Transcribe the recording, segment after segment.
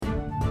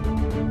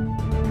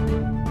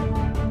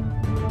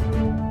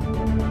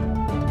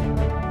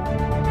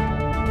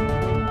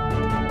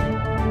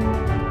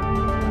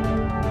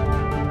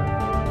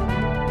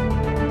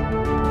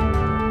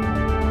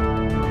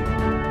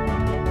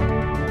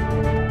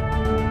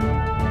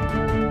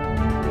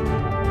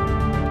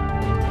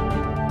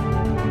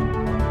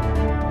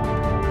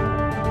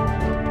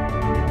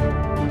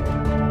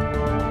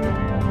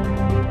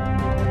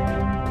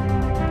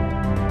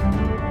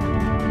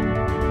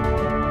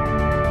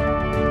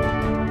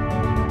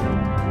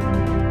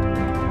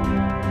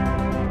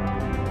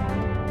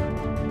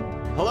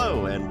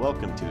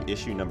welcome to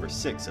issue number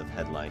 6 of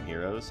Headline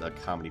Heroes, a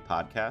comedy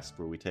podcast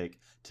where we take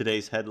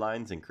today's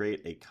headlines and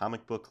create a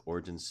comic book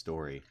origin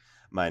story.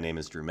 My name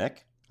is Drew Mick.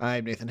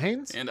 I'm Nathan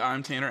Haynes. And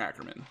I'm Tanner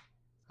Ackerman.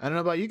 I don't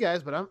know about you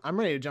guys, but I'm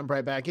ready to jump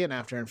right back in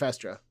after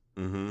Infestra.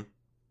 Mm-hmm.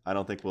 I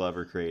don't think we'll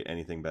ever create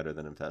anything better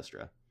than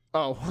Infestra.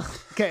 Oh,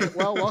 okay.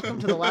 Well,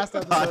 welcome to the last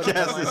episode of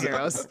Headline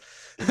Heroes.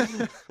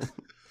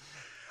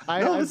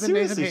 I've been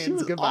Nathan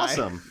Haynes. Goodbye.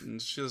 Awesome.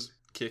 And she's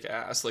kick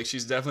ass. Like,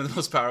 she's definitely the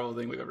most powerful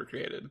thing we've ever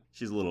created.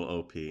 She's a little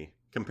OP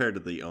compared to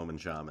the Omen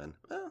Shaman.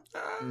 Well,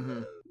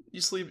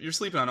 You're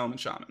sleeping on Omen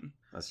Shaman.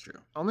 that's true.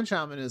 Omen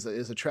Shaman is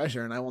a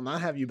treasure, and I will not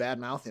have you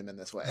badmouth him in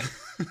this way.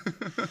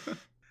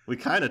 We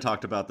kind of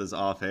talked about this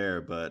off air,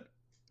 but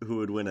who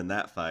would win in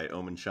that fight,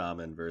 Omen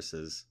Shaman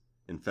versus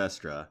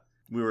Infestra?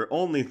 We were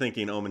only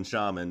thinking Omen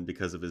Shaman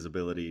because of his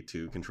ability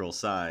to control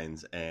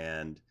signs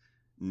and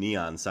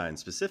neon signs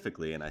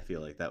specifically, and I feel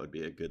like that would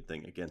be a good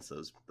thing against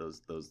those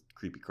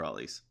creepy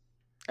crawlies.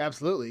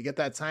 Absolutely. You get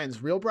that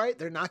signs real bright,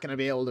 they're not going to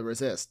be able to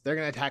resist. They're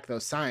going to attack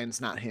those signs,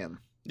 not him.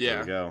 Yeah. There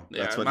we go.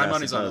 Yeah, That's what my NASA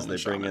money's on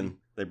does. Omen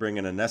They bring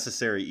in a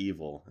necessary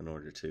evil in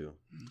order to,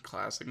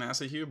 Classic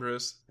NASA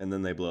hubris. and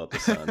then they blow up the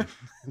sun.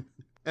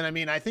 And I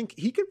mean, I think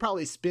he could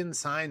probably spin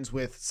signs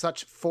with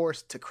such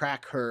force to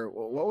crack her.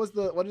 What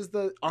is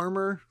the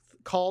armor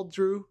called,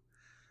 Drew?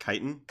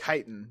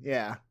 Chitin?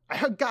 Yeah.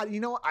 God, you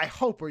know what? I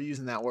hope we're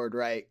using that word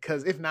right,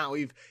 because if not,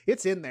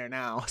 it's in there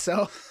now.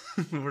 So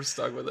We're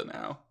stuck with it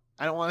now.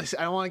 I don't want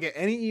to get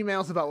any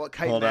emails about what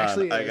chitin Hold on,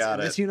 actually I is. got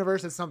In it. this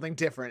universe, it's something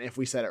different if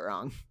we said it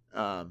wrong.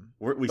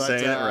 We But,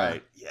 saying it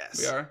right? Yes.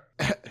 We are?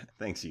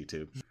 Thanks,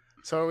 YouTube.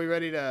 So are we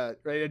ready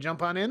to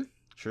jump on in?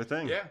 Sure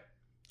thing. Yeah.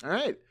 All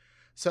right.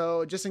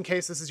 So just in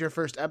case this is your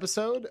first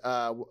episode,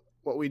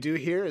 what we do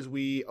here is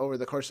we, over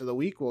the course of the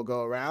week, we'll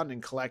go around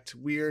and collect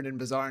weird and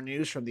bizarre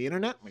news from the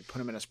internet. We put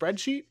them in a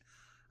spreadsheet.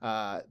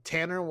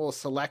 Tanner will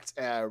select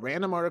a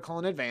random article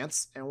in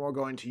advance, and we're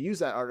going to use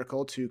that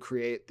article to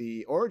create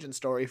the origin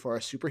story for a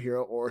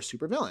superhero or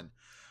supervillain.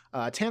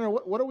 Tanner,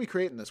 what are we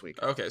creating this week?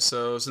 Okay,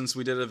 so since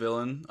we did a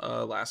villain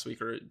last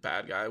week, or a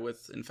bad guy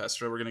with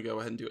Infestra, we're going to go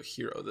ahead and do a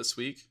hero this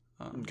week.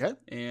 Okay.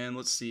 And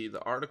let's see,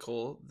 the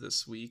article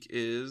this week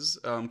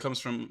comes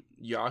from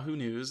Yahoo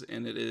News,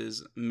 and it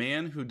is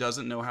Man Who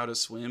Doesn't Know How to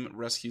Swim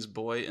Rescues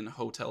Boy in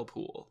Hotel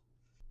Pool.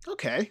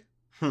 Okay.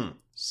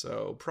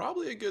 So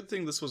probably a good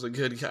thing this was a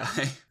good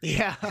guy.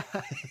 Yeah.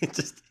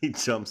 he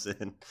jumps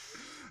in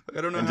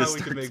I don't know and how just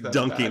we could make that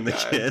dunking the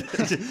bad kid.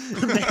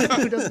 The man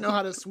who doesn't know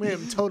how to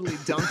swim totally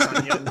dunked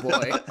on young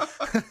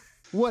boy.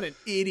 What an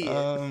idiot.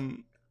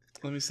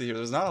 Let me see here.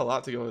 There's not a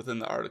lot to go within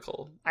the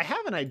article. I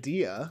have an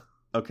idea.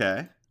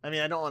 Okay. I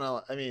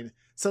mean,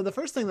 so the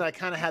first thing that I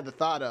kind of had the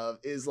thought of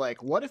is,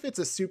 like, what if it's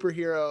a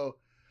superhero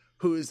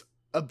whose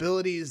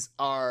abilities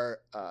are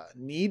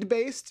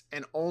need-based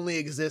and only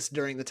exist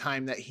during the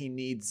time that he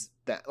needs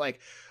that? Like,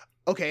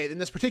 okay, in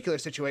this particular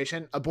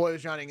situation, a boy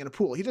was drowning in a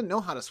pool. He didn't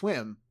know how to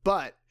swim,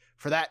 but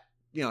for that,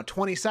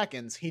 20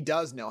 seconds, he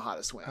does know how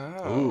to swim.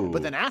 Ooh.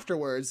 But then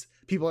afterwards,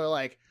 people are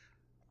like,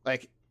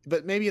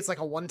 but maybe it's like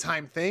a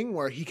one-time thing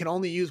where he can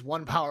only use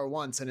one power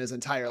once in his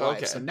entire life.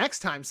 Okay. So next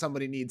time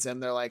somebody needs him,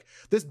 they're like,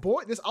 this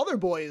other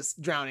boy is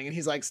drowning, and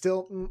he's like,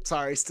 still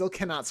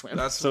cannot swim.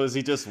 So is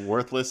he just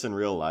worthless in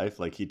real life?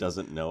 Like, he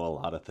doesn't know a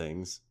lot of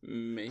things?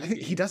 Maybe. I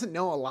think he doesn't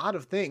know a lot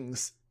of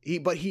things.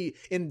 But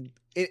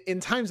in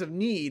times of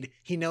need,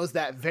 he knows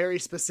that very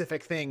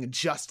specific thing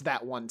just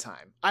that one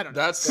time. I don't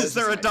know. Is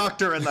there a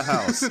doctor in the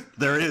house?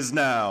 There is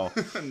now.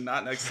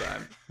 Not next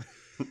time.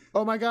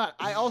 Oh my God.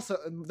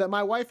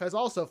 My wife has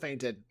also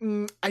fainted.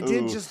 I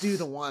did Oof. just do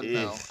the one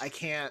though. Eef. I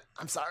can't.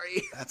 I'm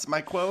sorry. That's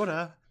my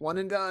quota. One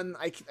and done.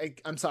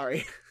 I'm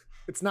sorry.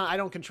 It's not. I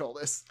don't control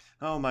this.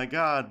 Oh my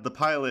God, the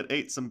pilot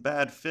ate some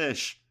bad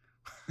fish.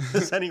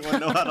 Does anyone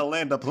know how to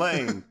land a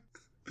plane?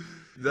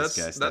 That's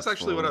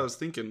actually what forward. I was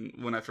thinking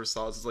when I first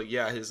saw this. It's like,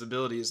 yeah, his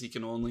ability is he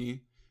can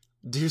only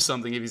do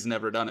something if he's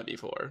never done it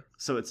before.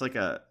 So it's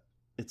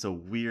a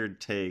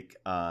weird take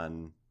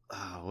on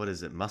what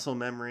is it, muscle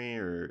memory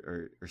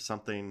or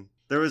something.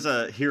 There was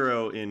a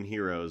hero in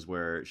Heroes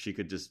where she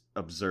could just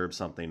observe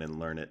something and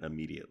learn it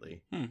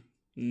immediately.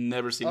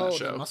 Never seen Oh, that the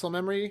show. muscle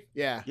memory.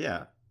 Yeah.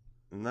 Yeah,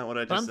 isn't that what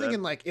I just But I'm said?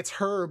 thinking like it's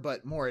her,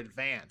 but more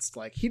advanced.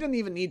 Like he didn't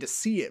even need to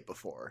see it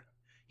before.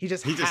 He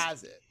just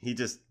has it.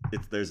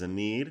 There's a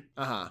need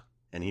Uh-huh.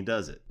 and he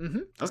does it. Mm-hmm.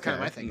 That's kind of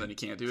my And thing. then he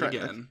can't do it Try-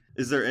 again.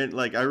 Is there any,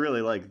 I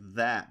really like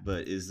that,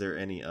 but is there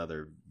any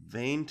other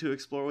vein to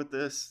explore with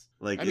this?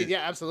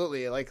 Yeah,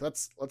 absolutely. Like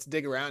let's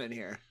dig around in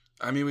here.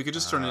 I mean, we could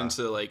just turn it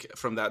into, like,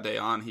 from that day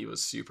on, he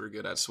was super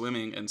good at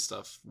swimming and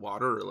stuff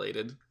water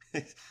related.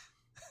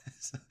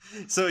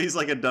 So he's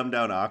like a dumbed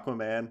down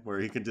Aquaman where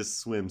he can just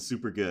swim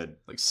super good.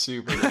 Like,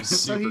 super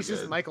So he's good.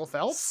 just Michael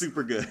Phelps?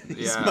 Super good.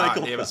 He's Yeah,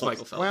 Michael it's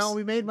Michael Phelps. Well,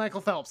 we made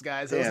Michael Phelps,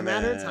 guys. It was a Damn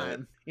matter of it.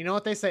 time. You know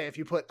what they say? If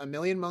you put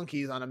 1,000,000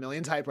 monkeys on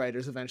 1,000,000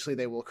 typewriters, eventually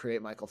they will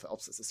create Michael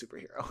Phelps as a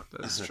superhero.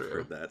 That's I've true.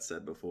 heard that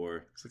said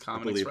before. It's a I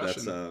common believe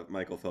expression. that's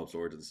Michael Phelps'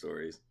 origin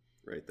stories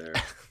right there.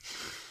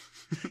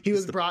 He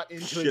was Just a brought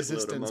into shitload of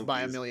existence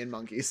by monkeys. 1,000,000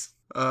 monkeys.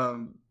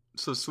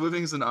 So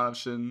swimming's an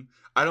option.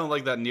 I don't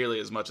like that nearly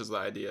as much as the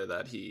idea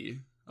that he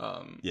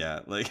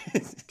Yeah, like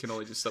can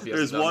only do stuff he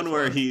there's hasn't done one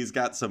where before. he's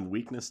got some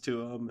weakness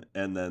to him,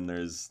 and then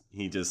there's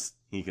he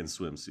can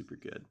swim super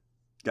good.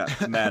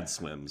 Got mad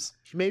swims.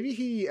 Maybe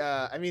he.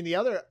 The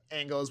other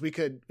angle is we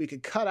could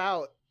cut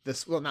out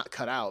this. Well, not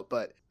cut out,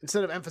 but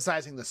instead of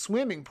emphasizing the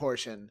swimming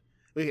portion,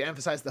 we could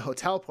emphasize the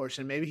hotel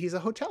portion. Maybe he's a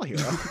hotel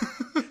hero,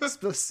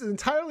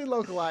 entirely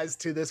localized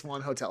to this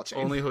one hotel chain.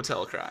 Only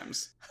hotel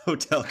crimes.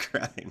 Hotel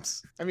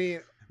crimes. I mean,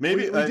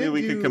 Maybe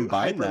we did could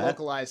combine that.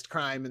 localized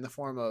crime in the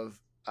form of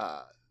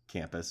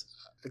Campus.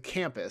 a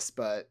campus,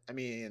 but I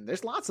mean,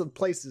 there's lots of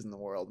places in the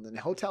world, and the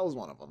hotel is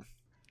one of them.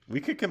 We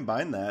could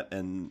combine that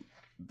and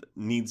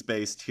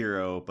needs-based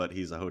hero, but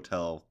he's a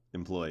hotel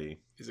employee.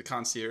 He's a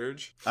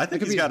concierge. I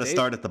think could he's be got to Dave.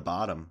 start at the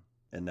bottom,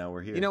 and now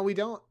we're here. You know, we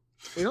don't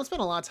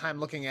spend a lot of time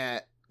looking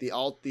at the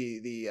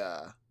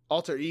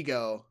alter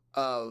ego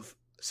of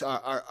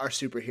our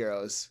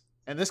superheroes,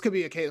 and this could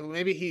be a case.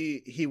 Maybe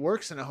he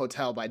works in a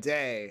hotel by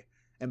day,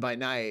 and by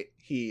night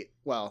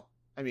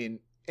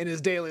in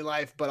his daily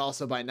life, but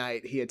also by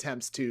night he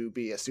attempts to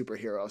be a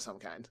superhero of some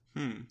kind.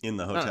 in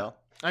the hotel.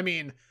 I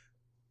mean,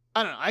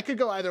 I don't know. I could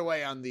go either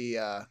way on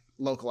the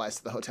localized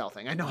to the hotel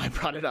thing. I know I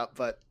brought it up,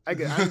 but I'm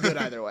good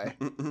either way.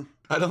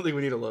 I don't think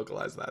we need to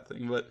localize that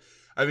thing, but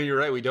I mean, you're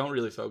right. We don't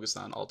really focus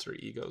on alter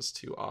egos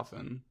too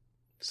often.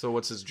 So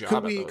what's his job?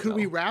 Could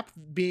we wrap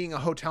being a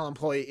hotel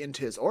employee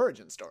into his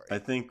origin story? I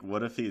think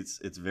what if it's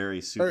very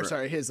super. Or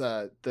sorry, his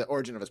the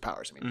origin of his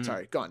powers. I mean,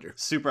 sorry, go on, Drew.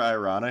 Super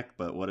ironic,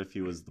 but what if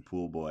he was the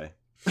pool boy?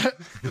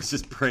 He was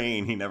just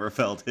praying he never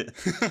fell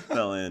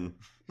in.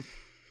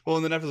 Well,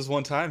 and then after this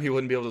one time, he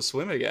wouldn't be able to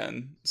swim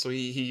again, so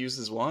he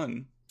uses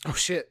one. Oh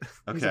shit!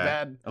 Okay. He's a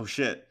bad. Oh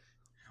shit.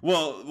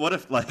 Well, what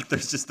if like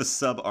there's just a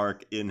sub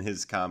arc in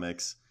his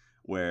comics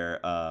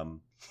where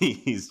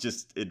he's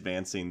just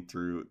advancing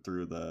through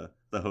the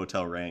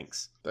hotel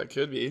ranks That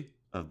could be.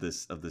 of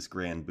this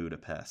Grand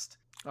Budapest.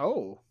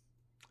 Oh,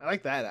 I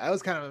like that. I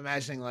was kind of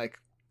imagining like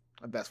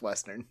a Best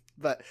Western,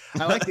 but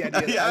I like the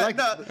idea. Yeah, I like.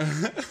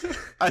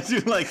 I do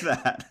like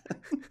that.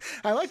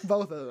 I like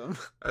both of them.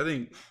 I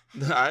think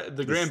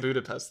the Grand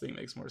Budapest thing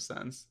makes more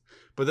sense.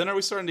 But then are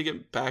we starting to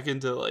get back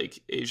into like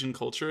Asian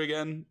culture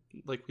again,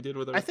 like we did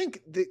with our? I think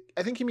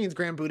he means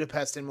Grand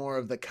Budapest in more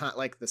of the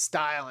the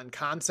style and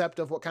concept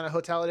of what kind of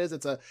hotel it is.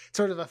 It's a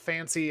sort of a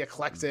fancy,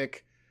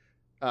 eclectic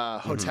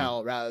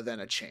hotel rather than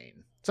a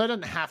chain. So it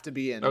doesn't have to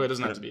be in. Oh, it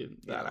doesn't have to be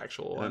that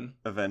actual one.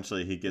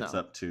 Eventually, he gets No.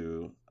 up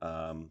to.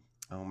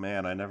 Oh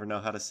man, I never know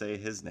how to say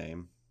his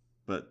name,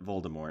 but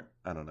Voldemort.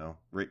 I don't know.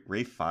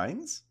 Ray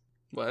Fiennes.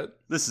 What?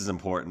 This is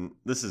important.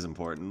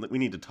 We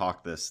need to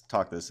talk this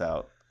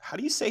out. How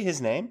do you say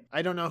his name?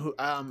 I don't know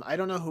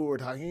who we're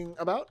talking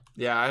about.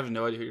 Yeah, I have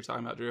no idea who you're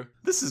talking about, Drew.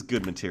 This is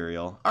good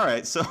material. All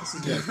right, so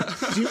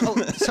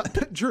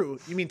Drew,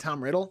 you mean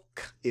Tom Riddle?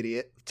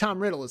 Idiot. Tom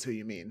Riddle is who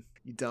you mean.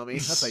 You dummy.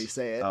 That's how you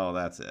say it. oh,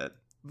 that's it.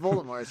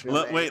 Voldemort's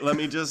real name. Wait, let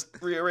me just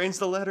rearrange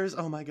the letters.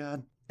 Oh my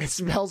god. It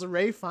spells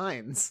Ray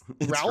Fiennes.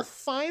 Ralph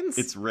Fiennes?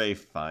 It's Ray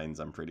Fiennes,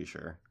 I'm pretty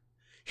sure.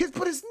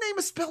 But his name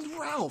is spelled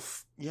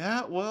Ralph.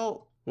 Yeah,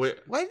 well, Wait,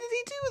 Why did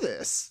he do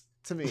this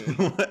to me?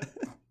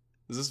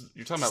 is this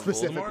you're talking about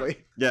Specifically. Voldemort?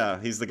 yeah,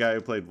 he's the guy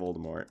who played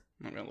Voldemort.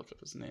 I'm gonna look up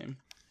his name.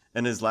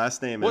 And his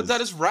last name What? is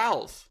That is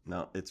Ralph.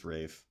 No, it's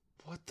Rafe.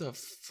 What the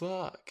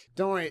fuck?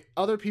 Don't worry.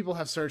 Other people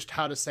have searched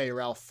how to say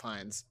Ralph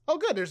Fiennes. Oh,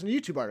 good. There's a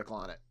YouTube article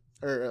on it.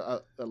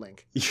 Or a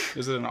link.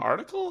 Is it an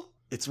article?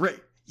 It's Ray.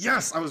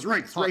 Yes, I was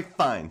right. It's Ray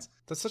Fiennes.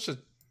 That's such a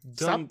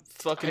dumb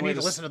fucking I way need to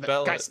to listen to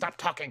spell that. Guys, it. stop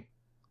talking.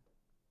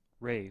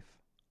 Rafe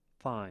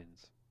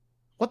Fiennes.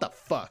 What the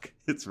fuck?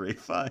 It's Ray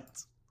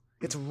Fiennes.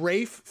 It's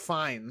Rafe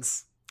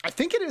Fiennes. I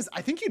think it is.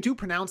 I think you do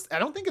pronounce. I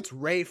don't think it's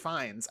Ray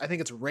Fiennes. I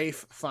think it's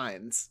Rafe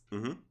Fiennes.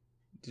 Mm-hmm.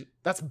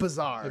 That's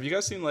bizarre. Have you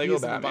guys seen He Lego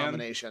is an Batman?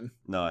 abomination.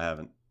 No, I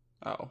haven't.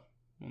 Oh,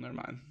 well, never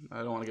mind. I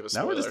don't want to give a Now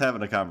spoiler. we're just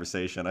having a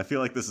conversation. I feel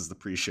like this is the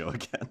pre-show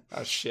again.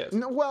 Oh shit.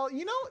 No, well,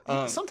 you know,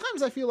 Um,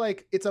 sometimes I feel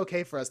like it's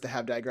okay for us to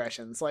have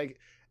digressions, like,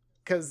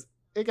 because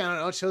I don't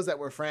know, it shows that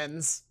we're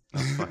friends.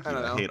 Fuck I you.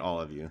 don't know. I hate all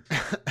of you.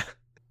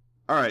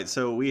 All right,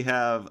 so we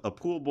have a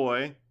pool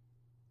boy,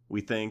 we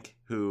think,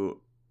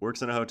 who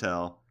works in a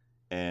hotel,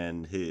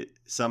 and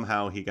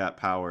somehow he got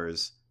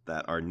powers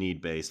that are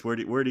need-based. Where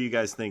do you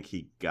guys think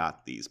he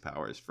got these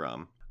powers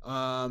from?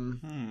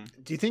 Do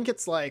you think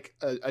it's like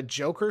a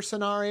Joker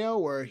scenario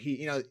where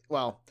he,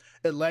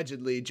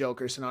 allegedly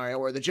Joker scenario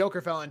where the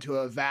Joker fell into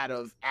a vat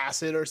of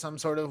acid or some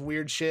sort of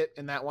weird shit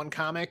in that one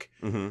comic?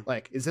 Mm-hmm.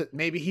 Like, is it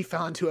maybe he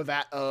fell into a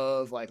vat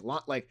of like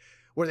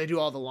where they do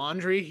all the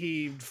laundry?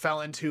 He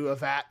fell into a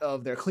vat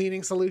of their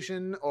cleaning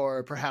solution,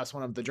 or perhaps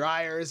one of the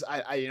dryers.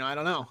 I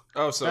don't know.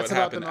 Oh, so That's it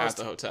about the happened at most-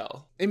 the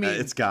hotel. I mean,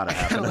 It's gotta I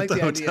happen. don't at like the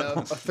the idea hotel.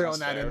 of throwing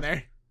That's that in fair.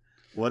 there.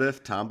 What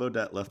if Tom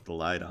Bodette left the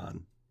light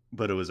on,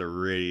 but it was a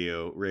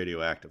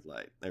radioactive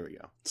light? There we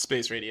go.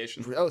 Space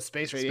radiation. Oh,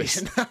 space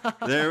radiation.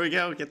 There we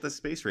go. Get the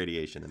space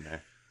radiation in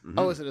there. Mhm.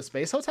 Oh, is it a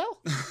space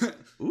hotel?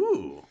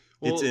 Ooh.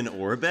 It's in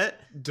orbit?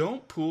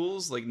 Don't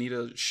pools like need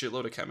a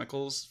shitload of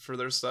chemicals for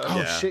their stuff? Oh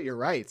Yeah. shit, you're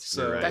right.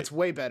 So- You're right. That's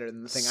way better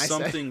than the thing I said.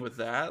 Something with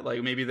that,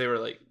 like maybe they were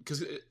like,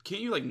 because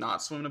can't you like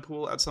not swim in a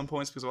pool at some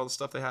points because of all the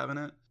stuff they have in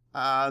it?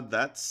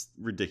 That's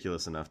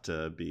ridiculous enough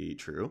to be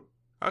true.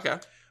 Okay.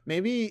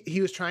 Maybe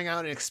he was trying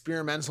out an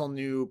experimental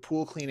new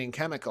pool cleaning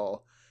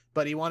chemical,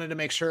 but he wanted to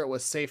make sure it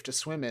was safe to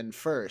swim in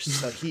first.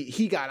 So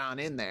he got on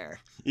in there.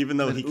 Even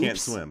though Then he can't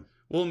oops. swim.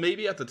 Well,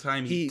 maybe at the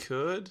time he He-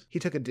 could. He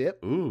took a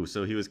dip. Ooh,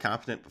 so he was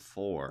competent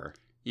before.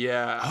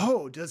 Yeah.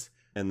 Oh, does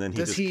And then he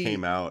Does just he-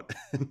 came out.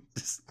 And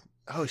just,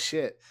 oh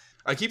shit.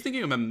 I keep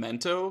thinking of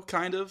Memento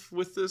kind of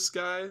with this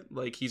guy.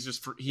 Like he's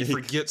just he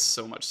forgets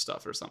so much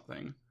stuff or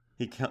something.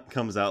 he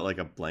comes out like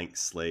a blank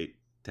slate,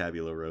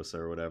 tabula rosa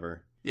or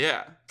whatever.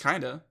 Yeah,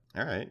 kind of.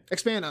 All right.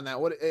 Expand on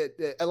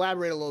that.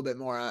 Elaborate a little bit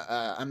more.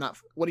 I'm not.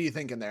 What are you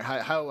thinking there?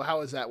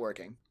 How is that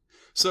working?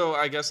 So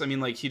I guess I mean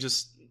like he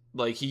just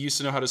like he used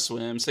to know how to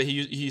swim. Say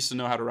he used to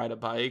know how to ride a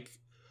bike,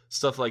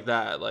 stuff like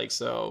that. Like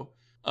so,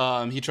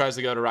 he tries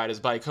to go to ride his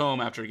bike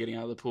home after getting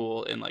out of the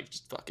pool and like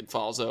just fucking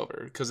falls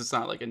over because it's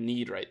not like a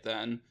need right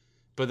then.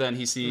 But then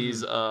he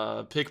sees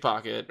a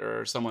pickpocket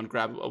or someone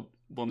grab a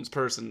woman's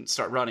purse and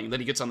start running. Then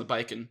he gets on the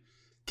bike and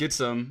gets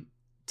them,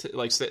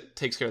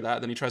 takes care of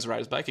that. Then he tries to ride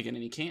his bike again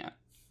and he can't.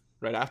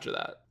 Right after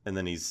that. And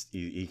then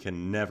he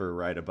can never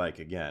ride a bike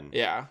again.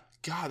 Yeah.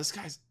 God, this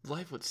guy's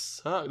life would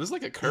suck. This is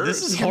like a curse.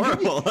 This is Yeah,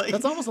 maybe- horrible. Like,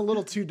 That's almost a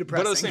little too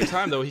depressing. But at the same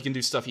time, though, he can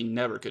do stuff he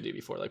never could do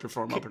before, like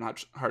perform open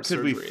heart could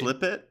surgery. we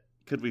flip it?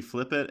 Could we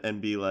flip it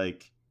and be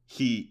like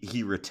he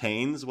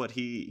retains what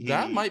he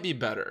That might be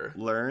better.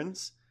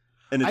 learns?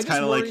 And I it's just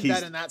kind of worried like he's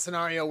that in that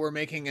scenario we're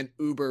making an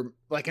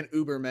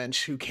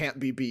ubermensch who can't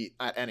be beat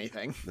at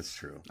anything. That's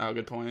true. Oh,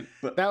 good point.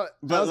 But That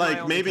but was my like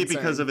only maybe concern.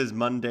 because of his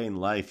mundane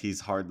life,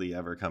 he's hardly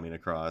ever coming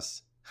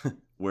across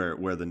where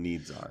the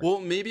needs are. Well,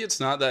 maybe it's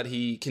not that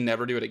he can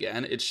never do it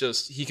again. It's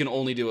just he can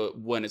only do it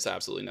when it's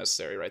absolutely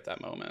necessary right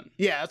that moment.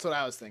 Yeah, that's what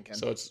I was thinking.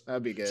 So it's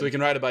That'd be good. so he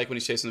can ride a bike when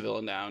he's chasing the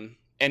villain down.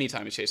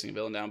 Anytime he's chasing a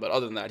villain down, but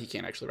other than that, he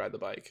can't actually ride the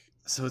bike.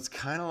 So it's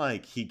kind of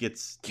like he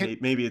gets Can-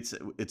 maybe it's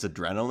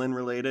adrenaline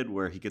related,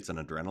 where he gets an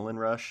adrenaline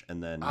rush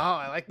and then Oh,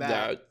 I like that.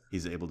 That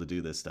he's able to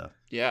do this stuff.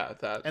 yeah,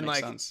 that And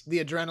makes like sense.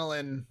 the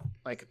adrenaline,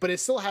 like, but it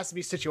still has to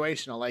be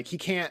situational. Like he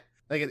can't,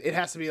 like, it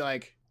has to be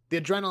like the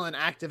adrenaline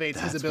activates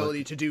That's his what-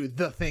 ability to do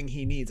the thing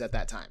he needs at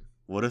that time.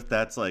 What if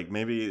that's like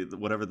maybe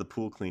whatever the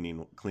pool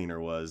cleaner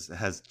was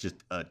has just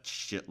a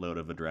shitload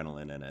of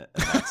adrenaline in it?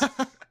 And that's,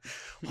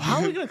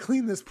 How are we gonna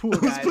clean this pool,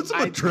 Let's guys? put some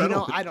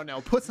adrenaline. I don't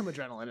know. Put some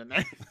adrenaline in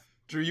there.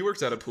 Drew, you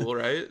worked at a pool,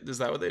 right? Is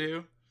that what they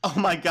do? oh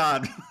my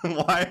god!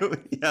 Why?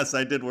 Yes,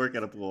 I did work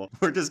at a pool.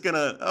 We're just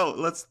gonna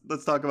let's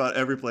talk about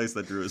every place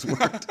that Drew has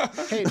worked.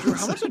 Hey, Drew,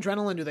 how much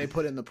adrenaline do they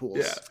put in the pools?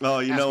 Yeah. Oh,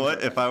 you Ask know me what?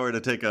 for a If I were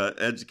to take a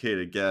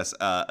educated guess,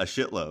 a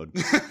shitload.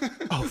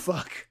 Oh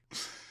fuck.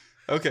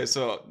 Okay,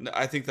 so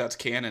I think that's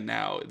canon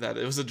now that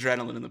it was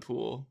adrenaline in the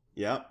pool.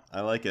 Yeah,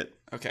 I like it.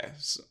 Okay,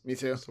 so, Me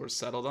too. so we're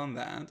settled on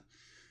that.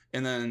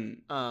 And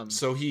then So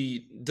so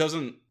he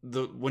doesn't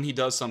when he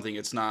does something,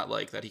 it's not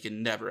like that he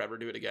can never ever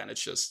do it again.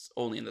 It's just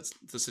only in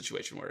the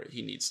situation where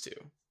he needs to.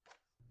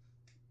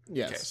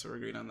 yes. Okay, so we're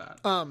agreed on that.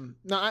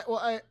 No,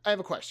 I have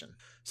a question.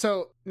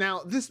 So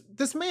now this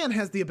man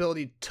has the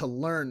ability to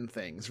learn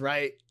things,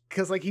 right?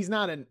 Because like he's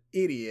not an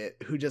idiot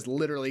who just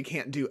literally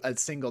can't do a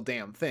single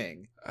damn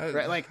thing,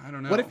 right? Like, I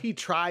don't know. what if he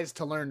tries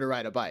to learn to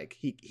ride a bike?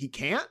 He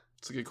can't.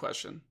 It's a good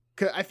question.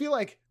 'Cause I feel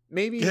like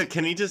maybe Yeah,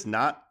 can he just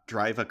not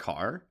drive a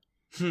car?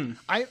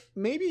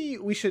 maybe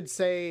we should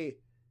say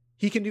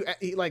he can do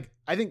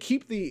I think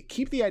keep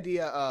the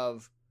idea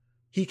of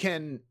he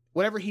can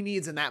whatever he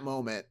needs in that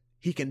moment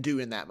he can do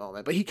in that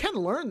moment, but he can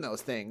learn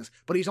those things,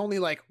 but he's only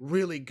like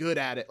really good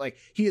at it. Like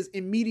he is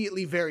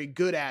immediately very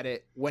good at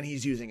it when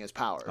he's using his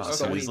powers. Oh, so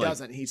so when he's he like-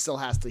 doesn't, he still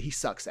has to. He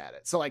sucks at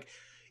it. So like,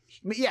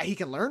 yeah, he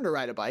can learn to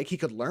ride a bike. He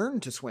could learn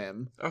to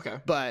swim, Okay.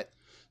 but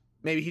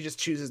maybe he just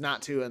chooses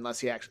not to unless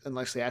he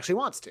actually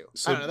wants to.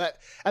 So- I don't know, that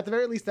at the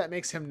very least that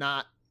makes him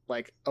not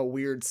like a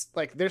weird,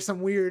 like there's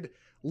some weird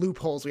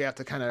loopholes we have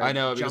to kind of I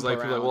know because like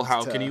people are like, well,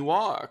 how can he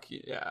walk?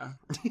 Yeah.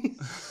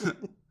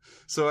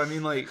 So I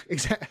mean, like,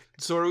 Exactly.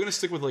 so are we gonna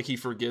stick with like he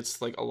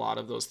forgets like a lot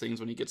of those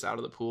things when he gets out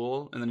of the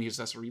pool, and then he just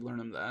has to relearn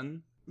them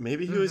then?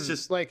 Maybe he was Mhm.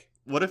 just like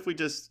What if we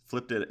just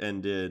flipped it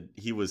and did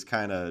he was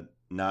kind of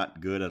not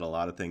good at a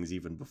lot of things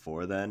even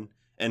before then,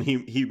 and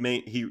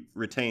he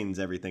retains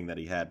everything that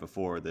he had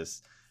before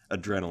this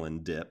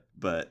adrenaline dip,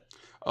 but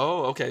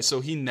Oh, okay.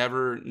 So he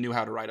never knew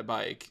how to ride a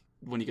bike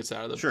when he gets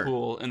out of the Sure.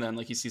 pool, and then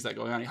like he sees that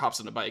going on, he hops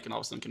on a bike and all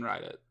of a sudden can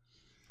ride it.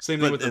 Same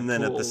thing but with the and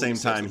then at pool the same when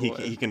saves time the he boy.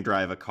 he can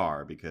drive a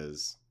car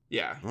because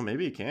Yeah, well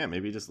maybe he can,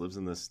 maybe he just lives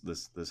in this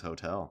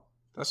hotel,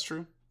 that's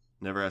true.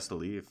 never has to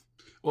leave.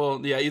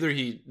 Well, yeah, either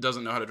he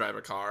doesn't know how to drive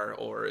a car,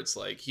 or it's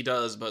like he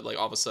does, but like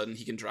all of a sudden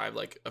he can drive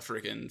like a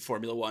freaking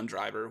Formula One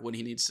driver when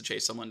he needs to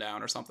chase someone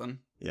down or something.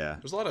 Yeah.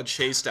 There's a lot of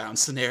chase down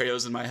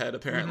scenarios in my head,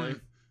 apparently.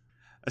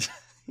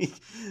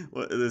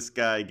 Well, this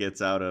guy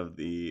gets out of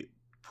the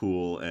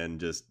pool and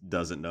just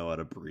doesn't know how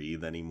to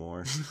breathe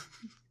anymore.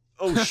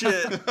 Oh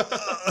shit.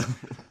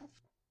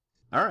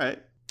 All right.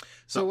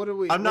 So what do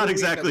we? I'm what not do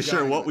we end up exactly sure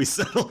going what with? we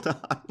settled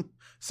on.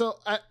 So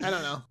I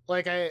don't know.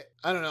 Like I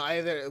don't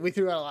know. We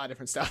threw out a lot of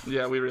different stuff.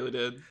 Yeah, we really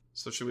did.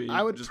 So should we?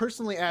 I would just...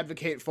 personally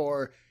advocate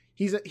for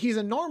he's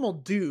a normal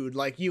dude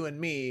like you and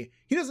me.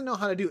 He doesn't know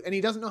how to do, and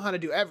he doesn't know how to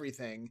do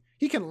everything.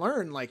 He can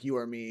learn like you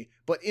or me,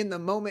 but in the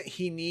moment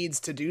he needs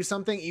to do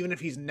something, even if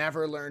he's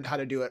never learned how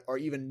to do it, or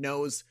even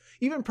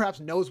perhaps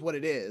knows what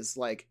it is,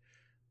 like,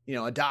 you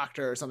know, a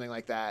doctor or something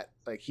like that.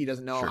 Like he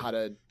doesn't know Sure. how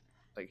to,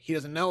 like he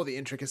doesn't know the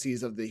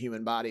intricacies of the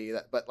human body.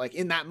 But like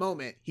in that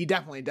moment, he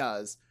definitely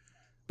does.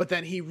 But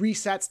then he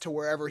resets to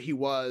wherever he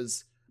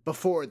was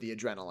before the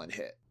adrenaline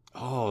hit.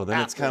 Oh, then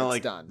it's After kind of it's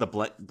like done.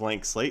 the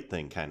blank slate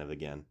thing kind of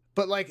again.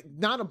 But like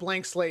not a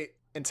blank slate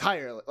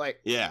entirely. Like,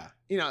 Yeah.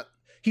 you know,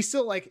 he's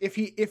still like if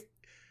you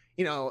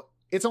know,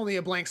 it's only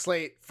a blank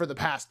slate for the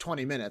past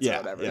 20 minutes or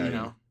whatever, you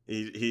know.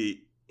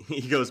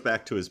 He goes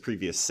back to his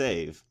previous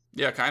save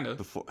Yeah, kind of.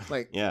 before.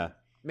 Like Yeah.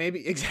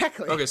 maybe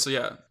exactly. Okay, so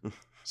yeah.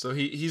 So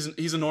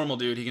he's a normal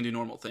dude. He can do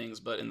normal things,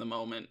 but in the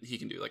moment, he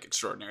can do like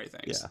extraordinary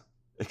things. Yeah.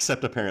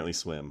 Except apparently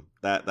swim.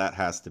 That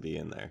has to be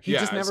in there. He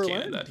just never it's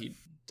canon learned. that he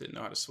didn't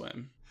know how to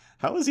swim.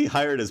 How was he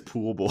hired as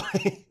pool boy?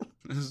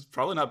 This is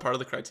probably not part of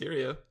the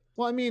criteria.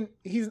 Well, I mean,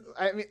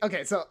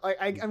 okay, so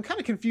I'm kind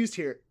of confused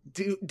here.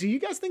 Do you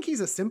guys think he's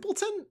a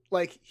simpleton?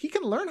 Like, he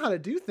can learn how to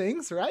do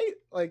things, right?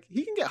 Like,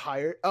 he can get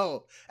hired.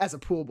 Oh, as a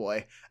pool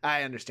boy.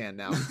 I understand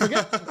now.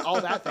 Forget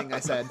all that thing I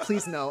said.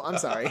 Please, no. I'm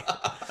sorry.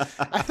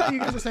 I thought you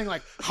guys were saying,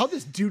 like, how'd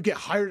this dude get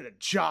hired at a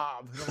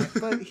job? And I'm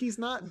like, but he's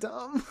not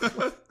dumb.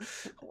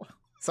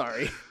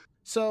 Sorry.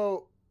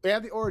 So, we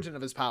have the origin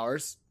of his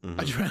powers. Mhm.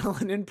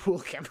 Adrenaline and pool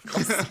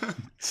chemicals.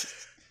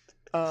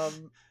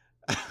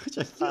 Which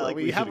I feel like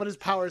we have should- what his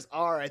powers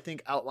are, I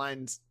think,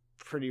 outlined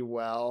pretty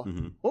well.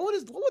 Mhm. What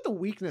would the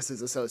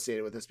weaknesses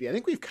associated with this be? I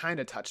think we've kind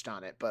of touched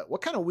on it, but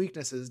what kind of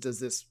weaknesses does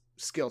this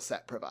skill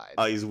set provide?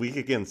 He's weak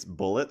against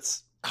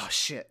bullets. Oh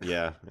shit.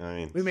 Yeah, I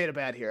mean, We made a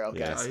bad hero,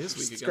 Yeah. guys. He is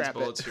weak against Scrap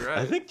bullets. it. You're right.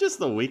 I think just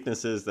the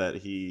weakness is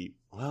that we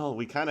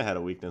kind of had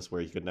a weakness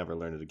where he could never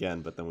learn it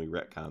again, but then we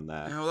retconned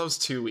that. Oh, that was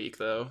too weak,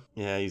 though.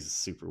 Yeah, he's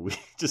super weak,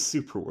 just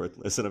super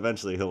worthless, and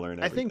eventually he'll learn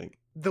I everything. think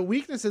the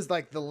weakness is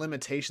like the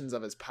limitations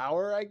of his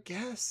power, I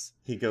guess.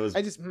 He goes.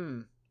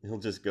 He'll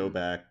just go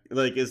back.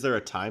 Like, is there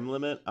a time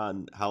limit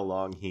on how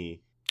long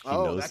he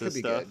knows that this could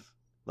be stuff? good.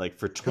 Like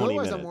for 'Cause 20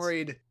 otherwise,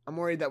 minutes. I'm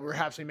worried that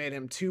perhaps we made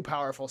him too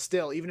powerful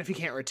still, even if he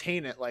can't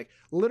retain it. Like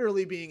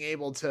literally being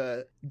able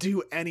to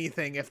do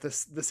anything if the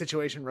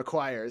situation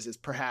requires is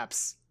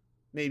perhaps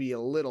maybe a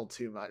little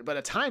too much. But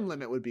a time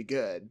limit would be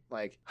good.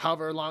 Like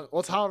however long the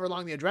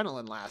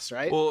adrenaline lasts,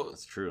 right? Well,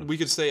 That's true. we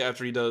could say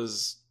after he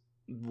does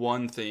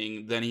one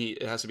thing, then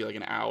it has to be like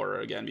an hour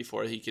again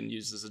before he can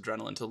use his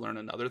adrenaline to learn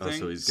another Oh, thing.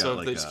 so he's got so if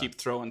like they just a- keep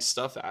throwing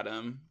stuff at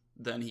him,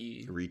 then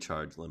he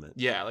Recharge limit.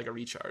 yeah, like a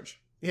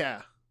recharge.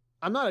 Yeah.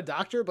 I'm not a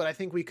doctor, but I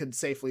think we could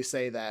safely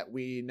say that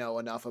we know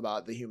enough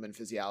about the human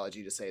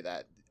physiology to say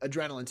that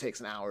adrenaline takes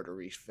an hour to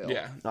refill.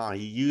 Yeah. Oh,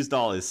 he used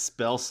all his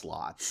spell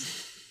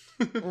slots.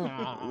 Aw.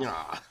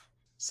 Ah,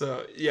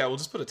 So yeah, we'll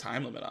just put a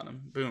time limit on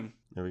him. Boom.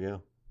 there we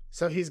go.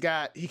 So he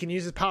can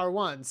use his power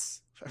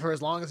once for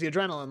as long as the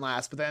adrenaline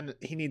lasts, but then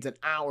he needs an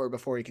hour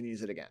before he can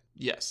use it again.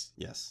 Yes.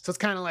 Yes. So it's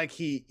kind of like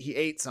he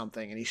ate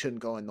something and he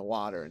shouldn't go in the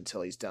water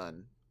until he's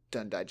done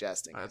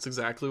digesting. That's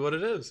exactly what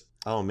it is.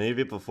 Oh,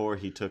 maybe before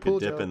he took Pool a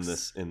dip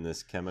jokes. in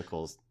this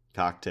chemicals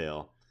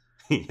cocktail.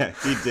 Yeah,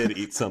 he did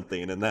eat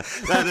something, and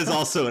that is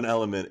also an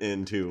element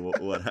into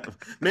what happened.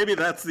 Maybe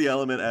that's the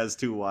element as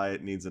to why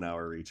it needs an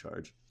hour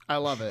recharge. I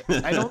love it.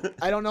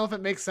 I don't know if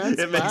it makes sense.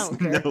 It but I makes don't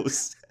care. no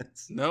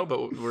sense. No,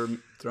 but we're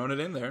throwing it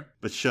in there.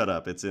 But shut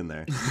up, it's in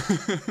there.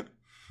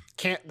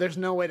 There's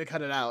no way to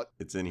cut it out.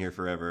 It's in here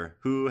forever.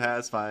 Who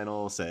has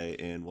final say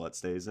in what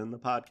stays in the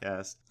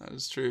podcast? That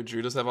is true.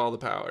 Drew does have all the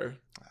power.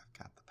 I've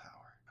got the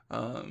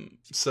power.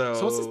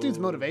 So what's this dude's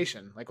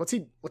motivation? Like what's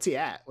he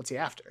at? What's he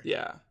after?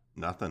 Yeah.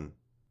 Nothing.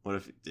 What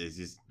if it's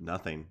just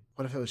nothing?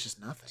 What if it was just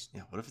nothing?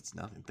 Yeah, what if it's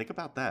nothing? Think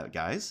about that,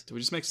 guys. Did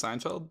we just make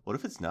Seinfeld? What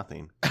if it's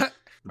nothing? The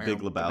Big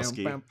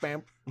Lebowski. Bam,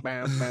 bam,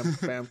 bam, bam,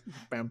 bam,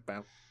 bam,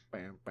 bam,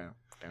 bam, bam,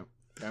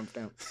 bam,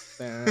 bam,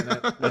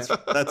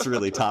 bam. That's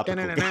really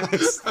topical,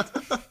 guys.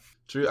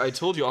 Drew, I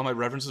told you all my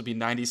references would be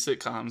 90s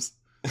sitcoms.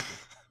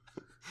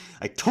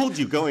 I told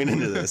you going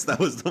into this. That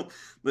was the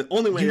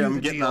only way You knew I'm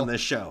the getting deal. on this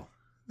show.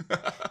 I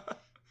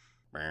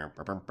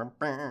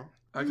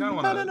kind of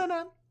want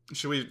to.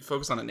 Should we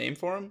focus on a name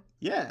for him?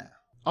 Yeah.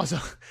 Also,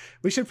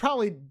 we should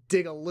probably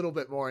dig a little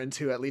bit more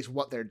into at least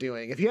what they're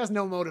doing. If he has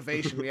no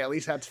motivation, we at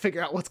least have to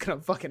figure out what's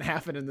gonna fucking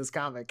happen in this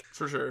comic.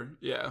 For sure.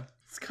 Yeah.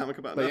 It's a comic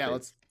about But nothing. yeah,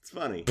 let's It's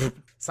funny.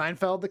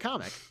 Seinfeld the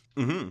comic.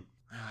 Mm-hmm.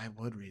 I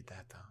would read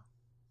that though.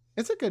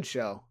 It's a good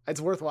show. It's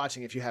worth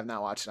watching if you have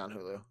not watched it on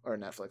Hulu or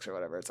Netflix or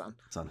whatever it's on.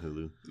 It's on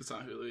Hulu. It's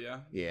on Hulu, yeah.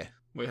 Yeah.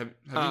 Wait, have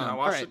you not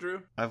watched alright. it,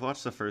 Drew? I've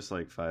watched the first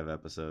 5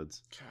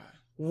 episodes. God.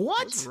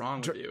 What? What's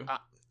wrong with you?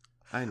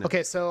 I know.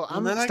 Okay, so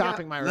I'm Then I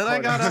stopping my Then recording.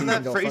 I got so on you that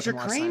can go Fraser fucking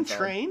watch Crane Seinfeld.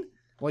 train.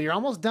 Well, you're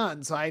almost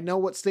done, so I know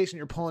what station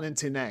you're pulling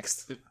into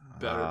next. It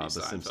better be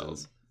The Seinfeld.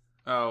 Simpsons.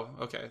 Oh,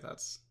 okay.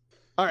 That's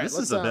All right, This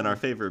let's has been our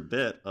favorite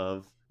bit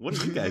of What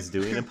are you guys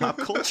doing in pop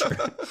culture?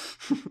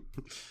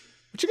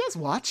 What you guys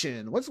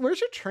watching? Where's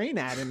your train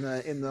at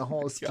in the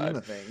whole scheme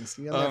of things?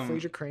 You on that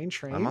Fraser Crane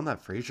train? I'm on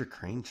that Fraser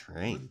Crane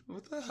train.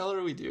 What the hell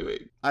are we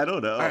doing? I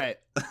don't know. All right,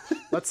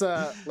 let's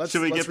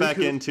Should we get back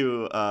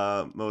into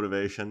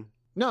motivation?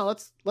 No,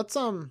 let's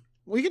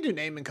we can do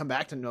name and come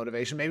back to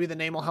motivation. Maybe the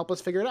name will help us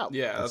figure it out.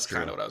 Yeah, that's true.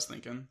 kind of what I was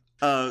thinking.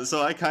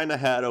 So I kind of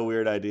had a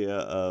weird idea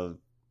of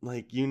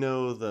like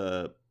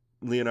the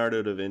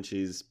Leonardo da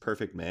Vinci's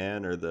Perfect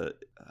Man or the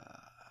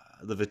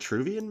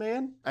Vitruvian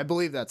Man. I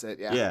believe that's it.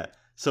 Yeah. Yeah.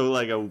 So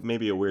like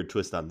maybe a weird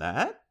twist on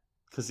that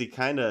because he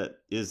kind of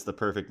is the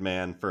perfect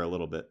man for a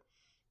little bit.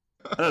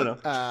 I don't know.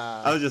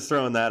 I was just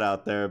throwing that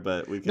out there,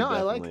 but we can definitely.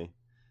 I like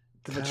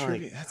the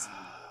Vitruvian.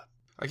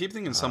 I keep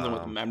thinking something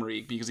with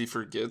memory because he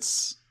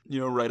forgets,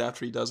 right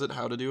after he does it,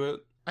 how to do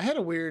it. I had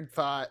a weird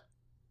thought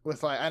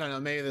with I don't know,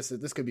 maybe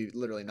this could be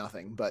literally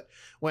nothing, but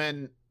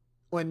when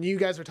you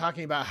guys were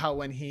talking about how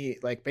when he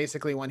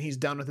basically when he's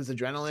done with his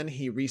adrenaline,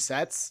 he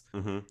resets.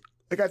 Mm-hmm.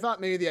 I thought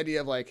maybe the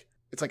idea of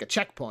it's like a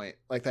checkpoint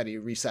that he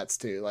resets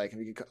to,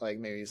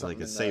 maybe something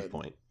like a save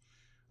point.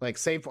 Like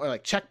save point, or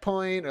like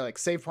checkpoint, or like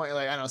save point,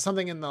 I don't know,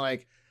 something in the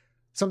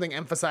something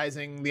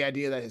emphasizing the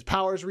idea that his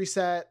powers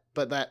reset,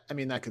 but that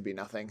could be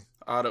nothing.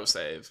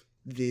 Autosave.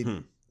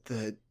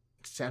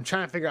 I'm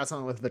trying to figure out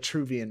something with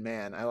Vitruvian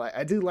Man.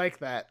 I do like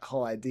that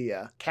whole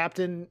idea.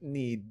 Captain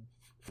Need.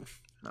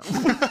 No.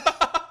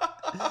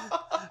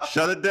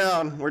 Shut it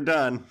down. We're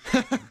done.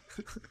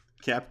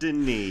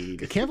 Captain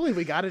Need. I can't believe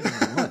we got it in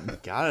one.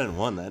 Got it in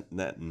one.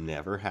 That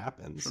never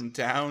happens. From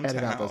downtown.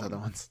 Edit out those other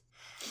ones.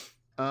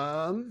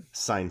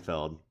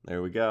 Seinfeld.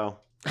 There we go.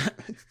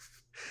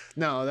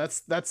 No,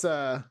 that's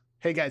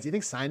hey guys, do you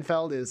think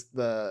Seinfeld is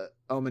the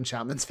Omen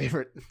Shaman's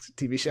favorite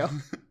TV show?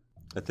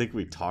 I think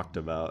we talked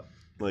about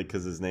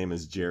because his name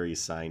is Jerry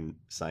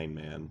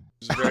Seinman.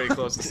 Very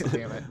close to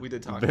Damn it. We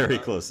did talk Very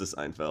about close to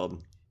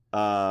Seinfeld.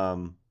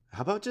 How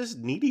about just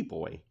needy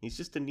boy? He's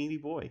just a needy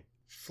boy.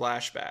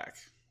 Flashback.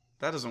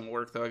 That doesn't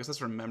work though. I guess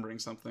that's remembering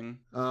something.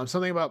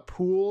 Something about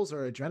pools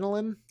or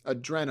adrenaline.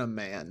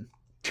 Adrenaman.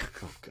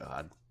 Oh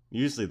God.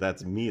 Usually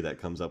that's me that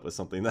comes up with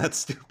something that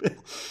stupid.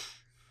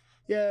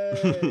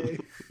 Yay!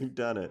 You've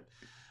done it.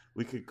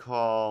 We could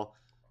call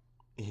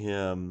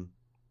him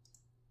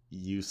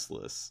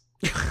useless.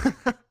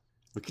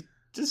 We could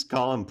just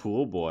call him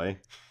Pool Boy.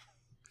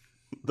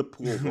 The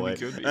Pool Boy.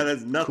 That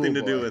has nothing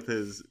to do with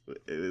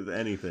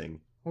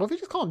anything. What if we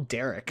just call him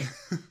Derek?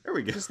 There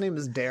we go. His name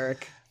is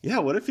Derek. Yeah,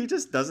 what if he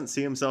just doesn't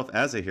see himself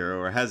as a hero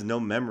or has no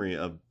memory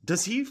of...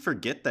 Does he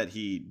forget that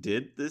he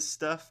did this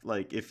stuff?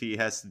 Like, if he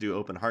has to do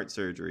open heart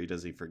surgery,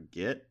 does he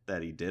forget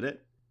that he did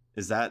it?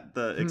 Is that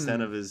the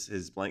extent of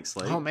his blank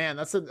slate? Oh, man,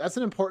 that's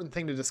an important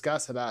thing to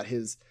discuss about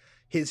his...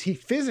 He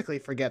physically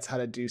forgets how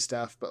to do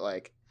stuff, but,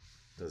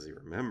 Does he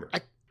remember?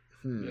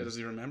 Yeah, does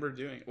he remember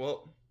doing it?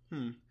 Well,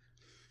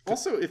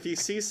 Also, if he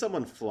sees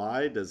someone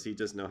fly, does he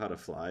just know how to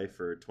fly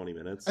for 20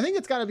 minutes? I think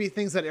it's got to be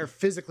things that are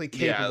physically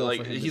capable.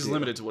 Yeah, for him he's to do.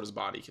 limited to what his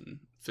body can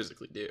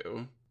physically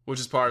do, which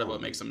is part of what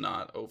makes him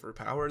not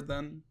overpowered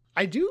then.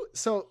 I do.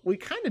 So we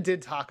kind of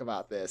did talk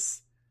about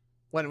this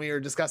when we were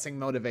discussing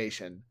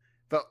motivation,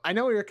 but I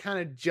know we were kind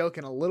of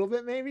joking a little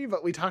bit maybe,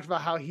 but we talked about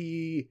how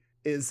he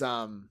is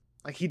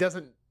he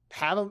doesn't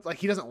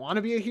he doesn't want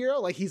to be a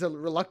hero. He's a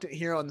reluctant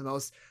hero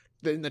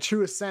in the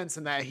truest sense,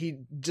 in that he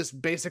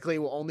just basically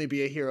will only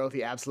be a hero if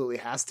he absolutely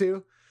has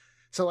to.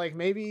 So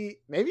maybe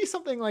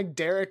something like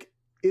Derek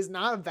is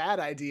not a bad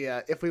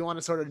idea if we want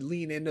to sort of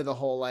lean into the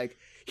whole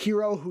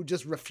hero who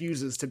just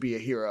refuses to be a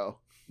hero.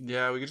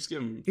 Yeah, we could just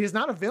give him... He's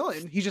not a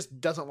villain. He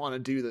just doesn't want to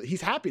do that.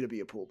 He's happy to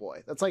be a pool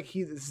boy. That's it's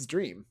his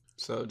dream.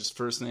 So just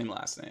first name,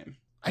 last name.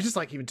 I just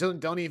even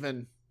don't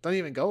even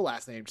go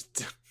last name.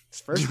 Just his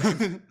first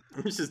name.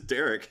 It's just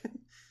Derek.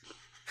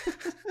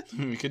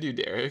 We could do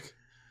Derek.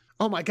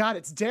 Oh my God,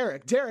 it's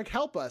Derek. Derek,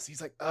 help us.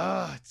 He's like,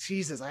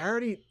 Jesus,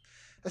 I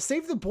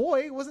saved the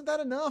boy. Wasn't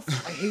that enough?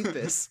 I hate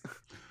this.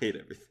 Hate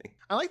everything.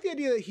 I like the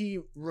idea that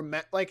he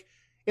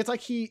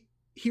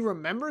he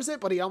remembers it,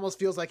 but he almost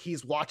feels like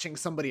he's watching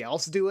somebody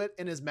else do it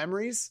in his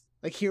memories.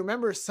 He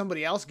remembers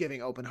somebody else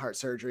giving open heart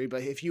surgery,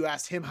 but if you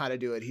asked him how to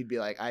do it, he'd be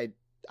like,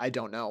 I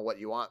don't know what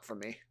you want from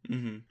me.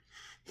 Mm-hmm.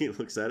 He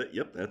looks at it.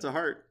 Yep, that's a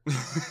heart.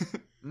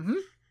 Mm-hmm.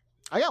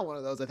 I got one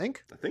of those, I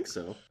think. I think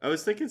so. I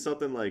was thinking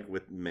something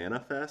with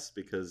manifest,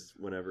 because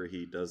whenever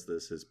he does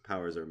this, his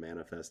powers are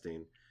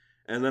manifesting.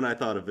 And then I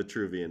thought of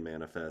Vitruvian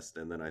manifest,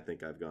 and then I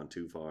think I've gone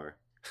too far.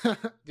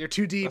 You're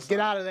too deep. Get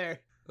out of there.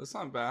 That's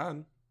not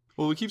bad.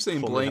 Well, we keep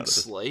saying blank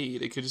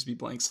slate. It could just be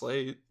blank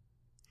slate.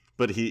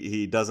 But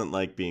he doesn't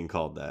like being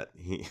called that.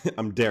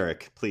 I'm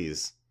Derek,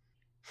 please.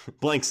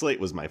 Blank slate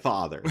was my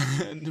father.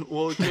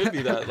 Well, it could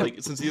be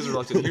that, since he is a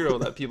reluctant hero,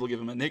 that people give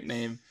him a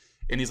nickname,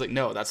 and he's like,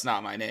 no, that's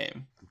not my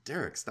name.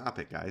 Derek, stop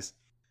it, guys.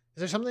 Is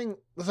there something...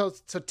 So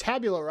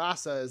tabula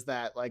rasa is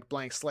that,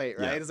 blank slate,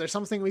 right? Yeah. Is there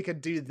something we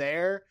could do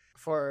there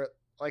for,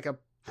 a...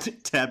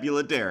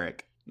 Tabula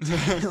Derek.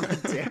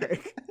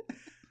 Derek.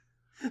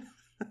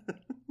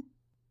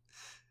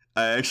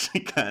 I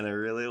actually kind of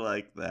really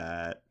like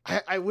that.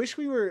 I wish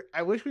we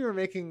were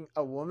making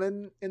a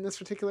woman in this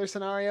particular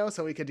scenario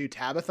so we could do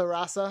Tabitha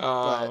Rasa.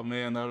 Oh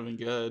man, that would have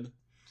been good.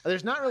 But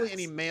there's not really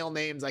any male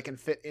names I can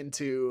fit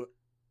into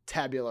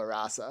Tabula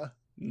Rasa.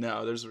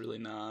 No, there's really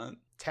not.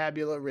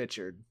 Tabula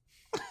Richard.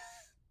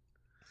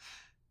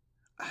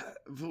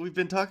 But we've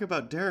been talking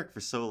about Derek for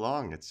so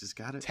long. It's just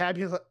got to.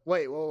 Tabula.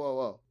 Wait,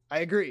 whoa. I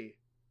agree.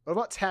 What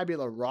about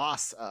Tabula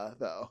Rasa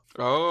though?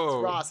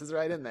 Oh, Ross is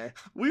right in there.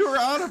 We were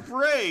on a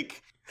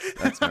break.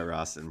 That's my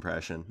Ross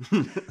impression.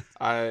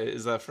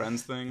 is that a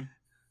Friends thing?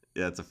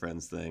 Yeah, it's a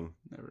Friends thing.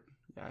 Never.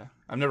 Yeah,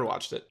 I've never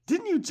watched it.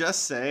 Didn't you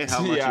just say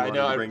how much Yeah, I you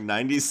know, want to bring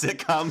 90s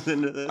sitcoms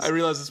into this? I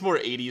realize it's more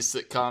 80s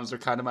sitcoms are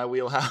kind of my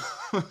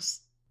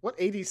wheelhouse. What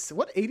 80s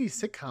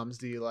sitcoms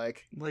do you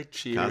like? Like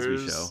Cheers.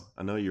 Cosby Show.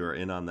 I know you were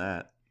in on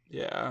that.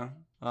 Yeah.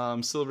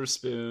 Silver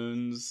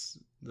Spoons,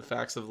 The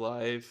Facts of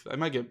Life. I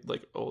might get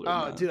like older.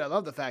 Oh, than that. dude, I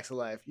love the Facts of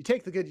Life. You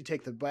take the good, you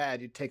take the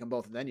bad, you take them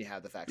both, and then you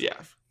have the Facts Yeah. of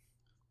Life.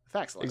 The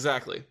Facts of Life.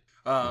 Exactly.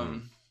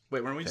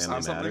 Wait, weren't we just Family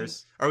on something?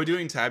 Matters. Are we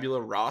doing Tabula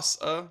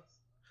Rasa?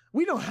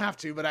 We don't have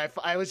to, but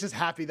I was just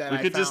happy that We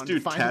I could found just do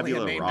finally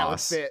Tabula a name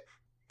Ross. that would fit.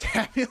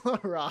 Tabula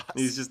Ross.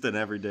 He's just an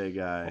everyday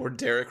guy. Or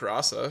Derek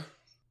Rasa?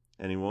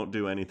 And he won't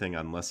do anything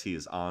unless he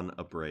is on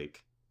a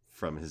break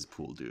from his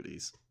pool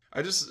duties.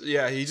 He just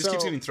keeps So-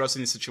 getting thrust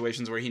in these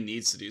situations where he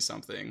needs to do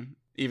something,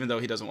 even though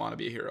he doesn't want to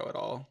be a hero at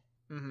all.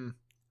 Mm-hmm.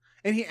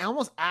 And he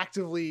almost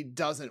actively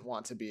doesn't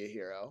want to be a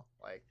hero.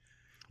 Like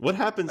What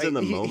happens in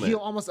the moment? he'll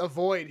almost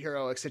avoid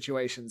heroic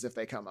situations if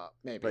they come up.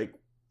 Maybe. Like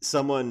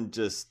someone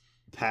just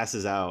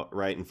passes out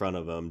right in front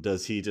of him.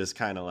 Does he just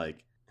kind of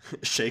like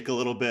shake a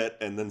little bit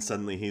and then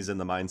suddenly he's in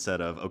the mindset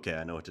of, okay,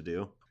 I know what to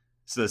do?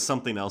 So does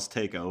something else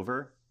take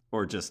over?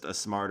 Or just a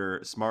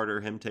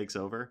smarter him takes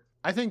over?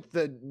 I think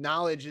the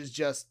knowledge is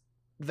just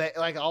that,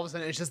 like, all of a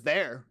sudden it's just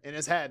there in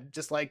his head,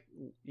 just like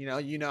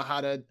you know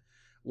how to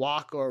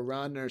walk or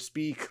run or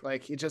speak.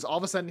 Like it just all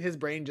of a sudden his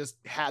brain just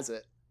has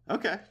it.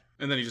 Okay.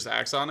 And then he just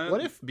acts on it.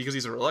 What if- because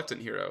he's a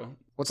reluctant hero?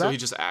 What's so that? he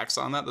just acts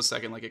on that the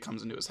second like it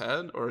comes into his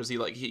head, or is he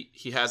like he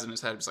has it in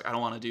his head? He's like, I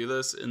don't want to do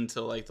this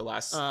until like the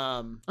last.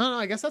 I don't know.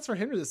 I guess that's for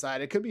him to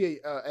decide. It could be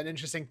an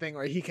interesting thing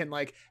where he can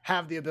like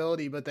have the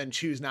ability, but then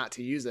choose not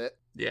to use it.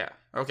 Yeah.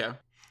 Okay.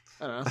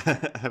 I don't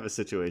know. I have a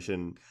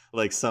situation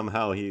like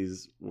somehow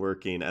he's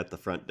working at the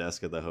front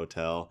desk of the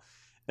hotel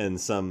and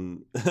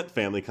some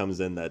family comes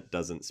in that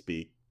doesn't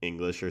speak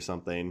English or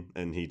something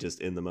and he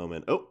just in the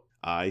moment, oh,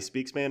 I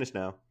speak Spanish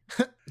now.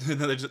 And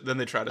then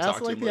they try to That's talk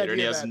to like him the later, and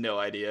he idea has that- no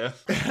idea.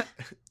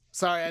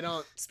 Sorry, I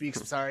don't speak.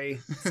 Sorry,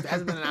 it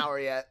hasn't been an hour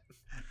yet.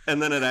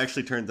 And then it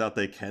actually turns out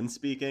they can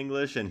speak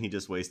English and he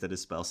just wasted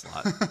his spell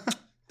slot.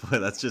 Boy,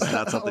 that's just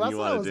not something Well, you that's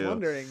what I want was to do.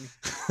 wondering.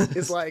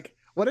 Is like,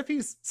 what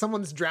if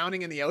someone's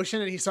drowning in the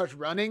ocean and he starts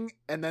running,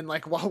 and then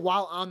like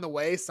while on the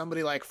way,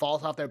 somebody like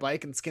falls off their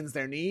bike and skins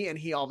their knee, and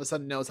he all of a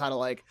sudden knows how to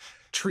like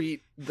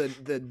treat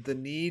the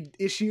knee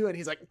issue, and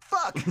he's like,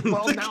 "Fuck!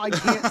 Well, now I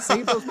can't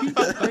save those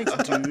people.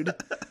 Thanks, dude.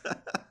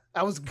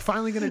 I was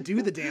finally gonna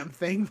do the damn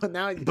thing, but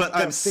now you But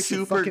gotta I'm fix your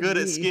super fucking good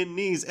at knee." skin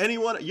knees.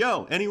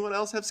 Anyone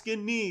else have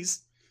skin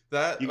knees?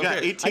 That You got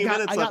okay, 18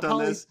 minutes I left got on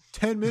probably this.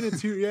 10 minutes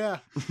here. Yeah.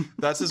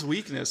 That's his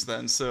weakness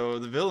then. So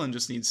the villain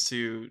just needs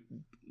to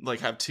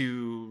like have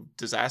two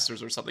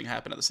disasters or something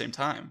happen at the same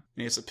time.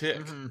 He has to pick.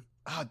 Mhm.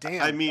 Oh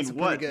damn. I mean, that's a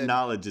pretty what good.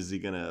 knowledge is he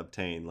going to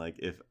obtain? Like,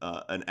 if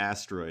an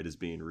asteroid is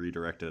being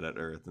redirected at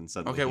Earth and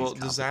suddenly Okay, well, he's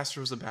competent? disaster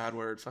was a bad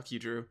word. Fuck you,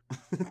 Drew.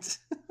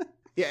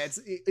 Yeah,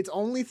 it's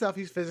only stuff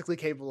he's physically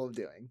capable of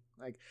doing.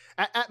 Like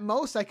at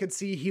most, I could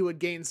see he would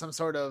gain some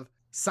sort of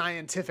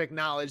scientific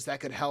knowledge that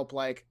could help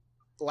like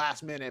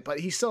last minute, but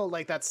he's still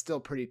like that's still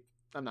pretty.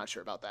 I'm not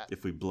sure about that.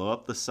 If we blow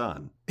up the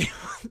sun,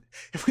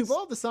 If we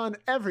blow up the sun,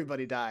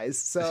 everybody dies.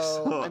 So,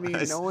 So, I mean,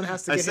 I no one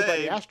has to I get hit by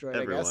say the asteroid.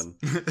 I guess.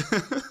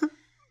 everyone,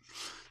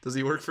 Does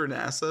he work for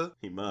NASA?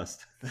 he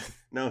must.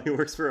 No, he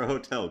works for a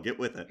hotel. Get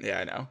with it. Yeah,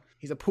 I know.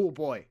 He's a pool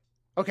boy.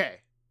 Okay,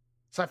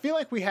 so I feel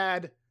like we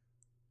had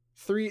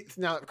three.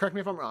 Now, correct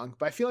me if I'm wrong,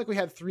 but I feel like we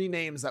had three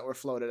names that were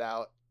floated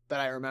out that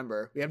I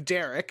remember. We have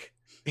Derek.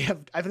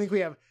 I think we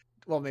have,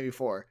 well, maybe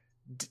four.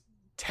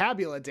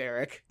 Tabula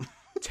Derek,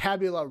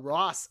 Tabula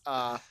Ross,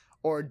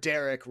 or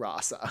Derek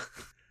Rasa.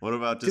 What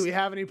about Do just? we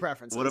have any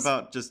preferences? What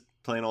about just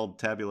plain old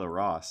Tabula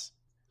Ross?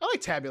 I like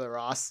Tabula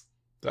Ross.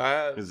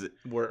 That Is it?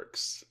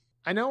 works.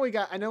 I know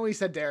we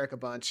said Derek a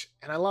bunch,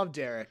 and I love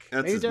Derek.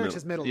 That's Maybe his Derek's middle-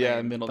 his middle Yeah,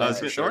 name. middle but name. Or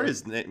for sure.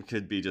 his name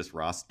could be just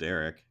Ross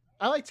Derek.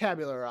 I like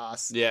Tabula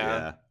Ross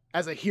Yeah.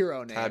 as a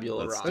hero name.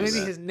 Tabula Let's Rasa. But maybe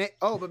that. his name.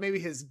 Oh, but maybe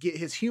his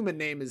human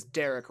name is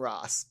Derek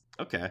Ross.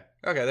 Okay.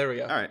 Okay, there we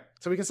go. All right.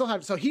 So we can still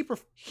have. So he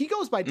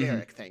goes by Mhm.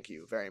 Derek. Thank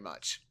you very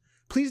much.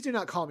 Please do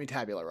not call me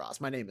Tabula Ross.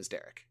 My name is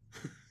Derek.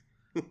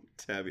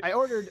 Tabula.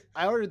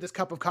 I ordered this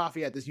cup of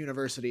coffee at this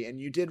university, and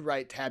you did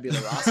write Tabula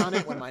Ross on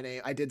it when my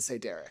name. I did say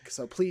Derek.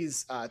 So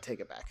please take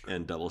it back.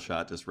 And Double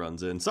Shot just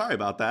runs in. Sorry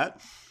about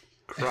that.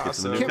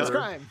 Crossover. Campus cover.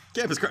 crime.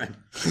 Campus crime.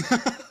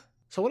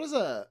 So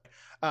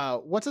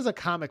what does a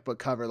comic book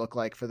cover look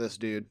like for this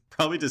dude?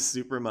 Probably just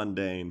super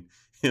mundane.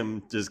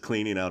 Him just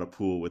cleaning out a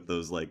pool with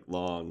those like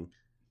long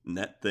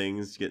net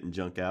things getting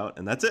junk out,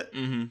 and that's it.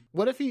 Mm-hmm.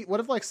 What if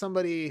like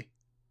somebody,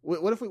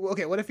 what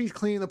if he's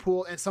cleaning the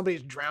pool and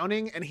somebody's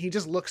drowning and he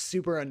just looks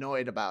super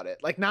annoyed about it?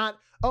 Like, not,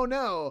 oh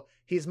no,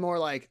 he's more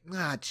like,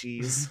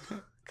 jeez,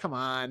 come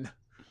on,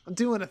 I'm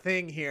doing a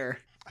thing here.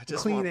 I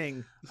just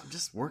Cleaning. I'm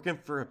just working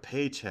for a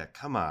paycheck.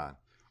 Come on.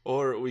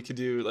 Or we could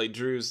do like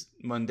Drew's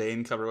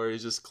mundane cover where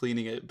he's just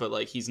cleaning it, but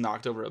like he's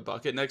knocked over a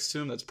bucket next to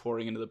him that's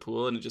pouring into the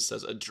pool, and it just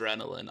says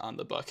adrenaline on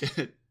the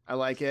bucket. I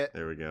like it.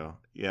 There we go.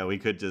 Yeah, we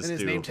could just And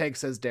his do. name tag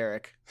says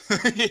Derek.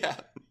 Yeah.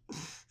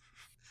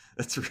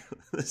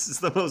 This is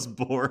the most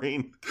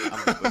boring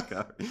comic book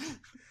cover.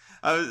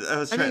 I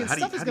was trying. mean, How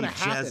do you stuff is gonna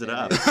jazz it happen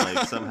up? in it.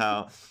 Like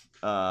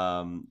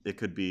somehow, it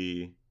could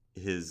be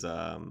his.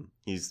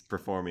 He's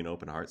performing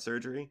open heart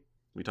surgery.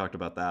 We talked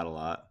about that a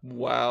lot.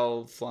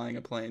 While flying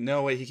a plane.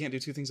 No, wait, he can't do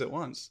two things at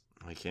once.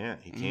 He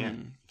can't. He can't.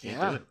 Mm. He can't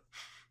Yeah. do it.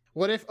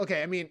 What if,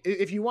 okay, I mean,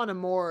 if you want a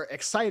more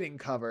exciting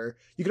cover,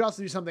 you could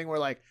also do something where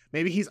like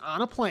maybe he's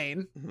on a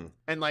plane Mhm.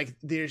 and like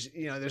there's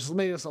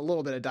maybe just a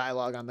little bit of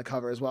dialogue on the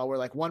cover as well, where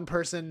like one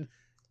person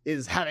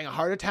is having a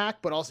heart attack,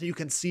 but also you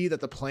can see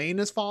that the plane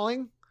is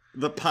falling.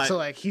 The pilot. So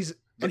like he's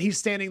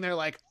standing there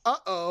like,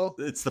 uh-oh.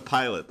 It's the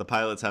pilot. The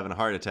pilot's having a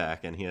heart attack,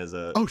 and he has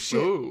a. Oh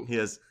shit. Ooh. He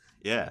has.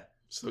 Yeah.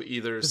 So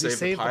either Does he save,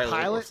 save the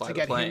pilot, or fly to the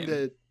get plane. him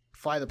to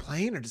fly the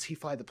plane, or does he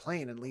fly the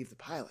plane and leave the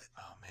pilot?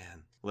 Oh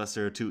man.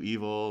 Lesser of two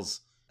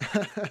evils.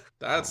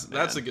 That's Oh,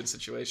 man. a good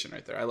situation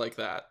right there. I like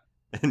that.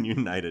 And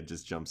United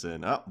just jumps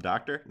in. Oh,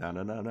 doctor? No.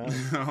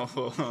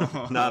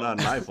 Not Not on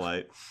my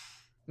flight.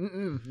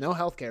 No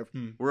healthcare.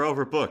 We're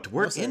overbooked.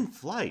 We're No, sir. in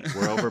flight.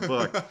 We're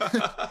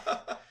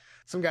overbooked.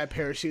 Some guy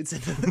parachutes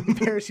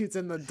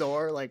in the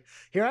door, like,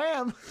 here I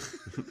am.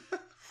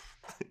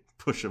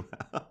 Push him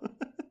out.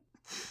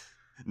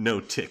 No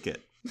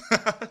ticket.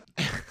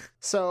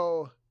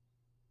 So,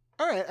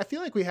 all right, I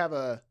feel like we have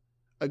a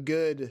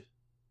good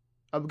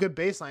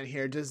baseline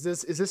here. Is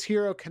this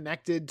hero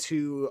connected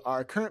to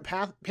our current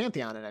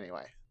pantheon in any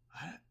way?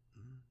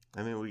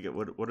 I mean, we get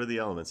what are the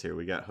elements here?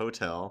 We got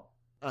hotel.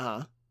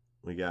 Uh-huh.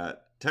 We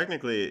got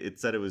technically it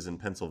said it was in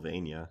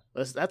Pennsylvania.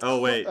 That's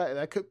Oh, wait.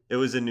 that could. It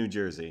was in New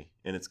Jersey,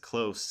 and it's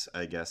close,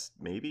 I guess,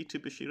 maybe to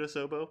Bushido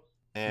Sobo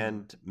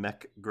and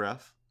Mech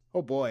Gruff.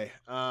 Oh boy.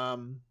 I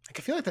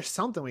feel like there's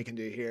something we can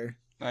do here.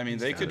 I mean,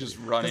 they It's could gotta just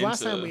be. run 'Cause into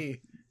last time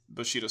we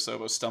Bushido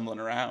Sobo stumbling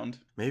around.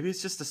 Maybe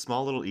it's just a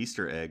small little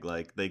Easter egg.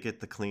 Like they get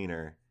the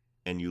cleaner,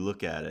 and you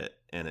look at it,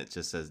 and it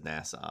just says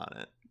NASA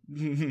on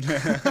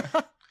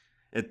it.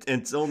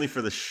 It's only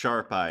for the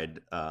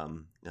sharp-eyed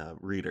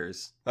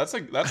readers. That's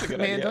a good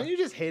Man, idea. don't you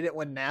just hate it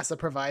when NASA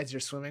provides your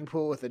swimming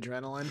pool with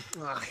adrenaline?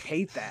 Ugh, I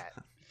hate that.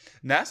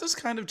 NASA's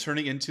kind of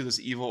turning into this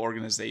evil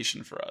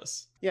organization for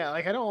us. Yeah,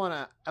 like I don't want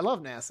to. I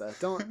love NASA,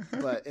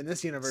 but in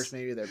this universe,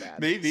 maybe they're bad.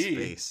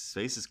 Maybe.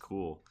 Space is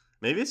cool.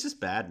 Maybe it's just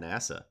bad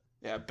NASA.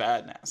 Yeah,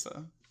 bad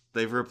NASA.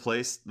 They've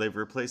replaced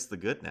the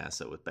good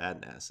NASA with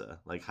bad NASA.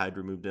 Like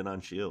Hydra moved in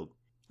on Shield.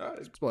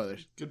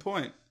 Spoilers. Good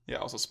point. Yeah,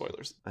 also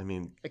spoilers. I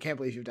mean, I can't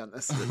believe you've done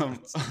this.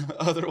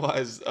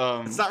 Otherwise,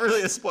 it's not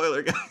really a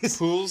spoiler, guys.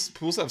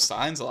 pools have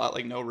signs a lot,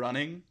 like no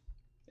running,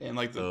 and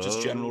like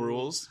just general Oh.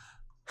 rules.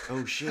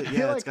 Oh shit! I feel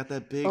Yeah, like it's got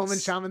that big. Omen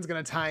Shaman's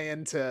gonna tie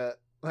into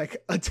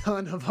like a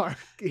ton of our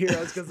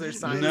heroes because their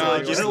signs. No, are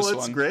you just know this what's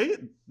one. great?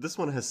 This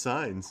one has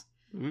signs.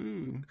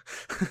 Ooh.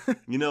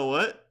 You know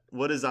what?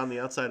 What is on the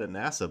outside of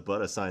NASA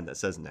but a sign that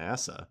says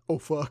NASA? Oh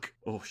fuck.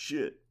 Oh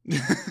shit!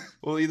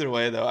 Well, either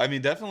way, though, I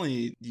mean,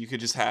 definitely you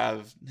could just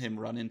have him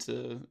run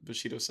into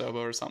Bushido Sobo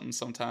or something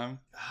sometime.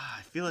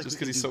 I feel like Just we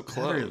 'cause he's could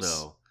so do better, close.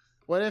 though.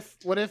 What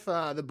if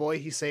the boy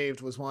he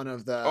saved was one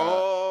of the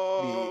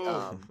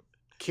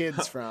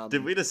kids from?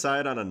 Did we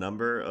decide on a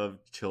number of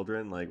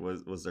children? Like,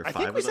 was there I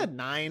 5 think we of them? said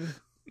 9.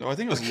 No, I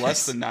think it was Okay.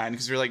 less than 9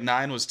 because we were like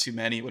 9 was too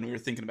many when we were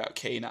thinking about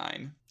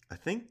K9. I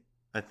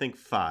think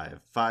 5.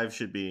 5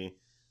 should be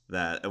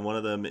that, and one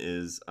of them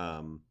is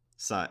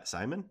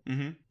Simon.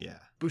 Mm-hmm. Yeah.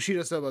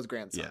 Bushido Sobo's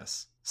grandson.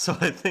 Yes. So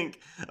I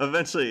think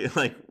eventually,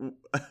 like,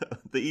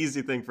 the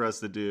easy thing for us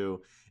to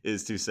do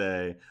is to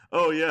say,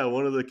 "Oh yeah,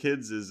 one of the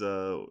kids is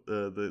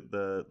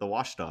the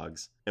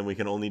watchdogs," and we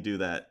can only do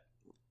that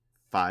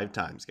 5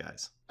 times,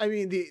 guys. I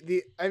mean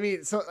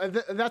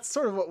that's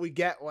sort of what we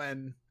get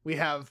when we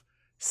have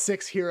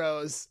 6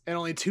 heroes and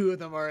only 2 of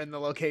them are in the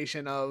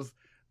location of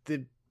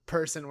the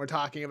person we're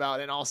talking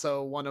about, and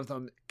also one of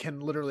them can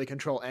literally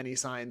control any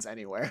signs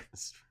anywhere.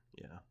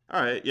 Yeah.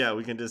 All right. Yeah,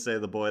 we can just say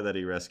the boy that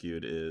he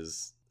rescued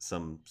is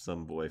some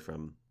boy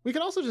from. We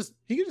could also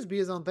he could just be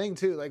his own thing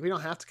too. Like we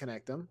don't have to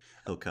connect them.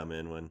 He'll come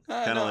in when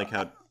I kind know. of like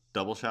how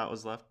Double Shot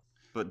was left.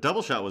 But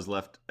Double Shot was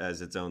left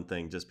as its own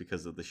thing just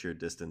because of the sheer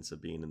distance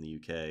of being in the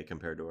UK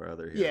compared to our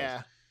other heroes.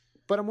 Yeah.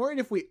 But I'm worried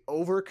if we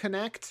over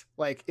connect,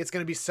 like it's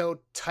going to be so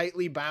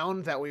tightly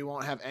bound that we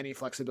won't have any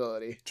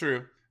flexibility.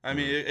 True. I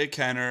mean, it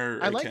can or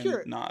I it like can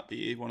your- not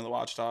be one of the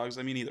watchdogs.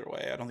 I mean, either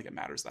way, I don't think it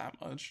matters that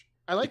much.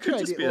 I It like could your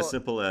just idea. be well, as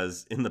simple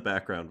as in the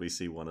background we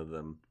see one of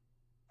them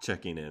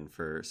checking in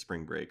for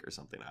spring break or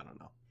something. I don't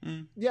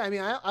know. Yeah, I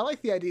mean, I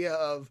like the idea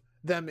of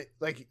them,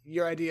 like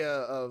your idea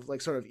of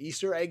like sort of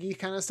Easter eggy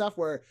kind of stuff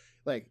where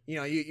like, you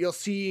know, you'll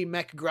see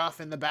Mech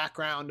Gruff in the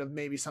background of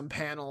maybe some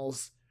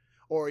panels,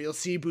 or you'll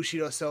see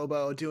Bushido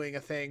Sobo doing a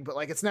thing, but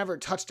like it's never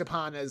touched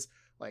upon as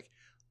like,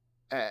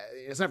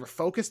 it's never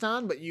focused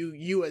on, but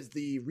you as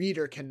the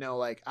reader can know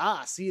like,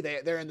 see,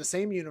 they're in the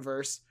same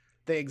universe.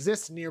 They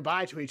exist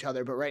nearby to each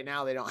other, but right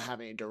now they don't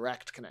have any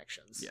direct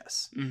connections.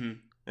 Yes. Mm-hmm.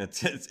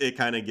 It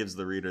kind of gives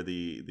the reader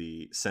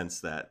the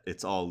sense that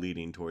it's all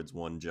leading towards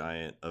one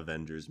giant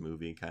Avengers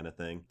movie kind of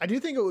thing. I do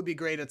think it would be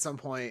great at some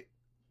point,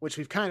 which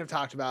we've kind of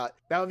talked about.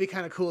 That would be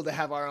kind of cool to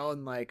have our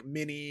own like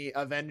mini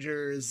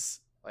Avengers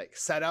like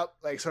set up,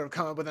 like sort of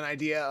come up with an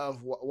idea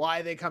of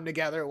why they come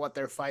together, what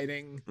they're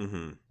fighting,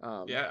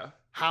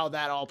 how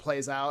that all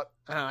plays out.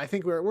 I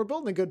think we're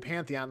building a good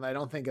pantheon that I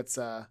don't think it's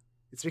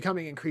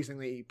becoming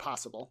increasingly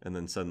possible. And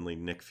then suddenly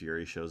Nick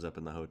Fury shows up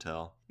in the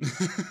hotel.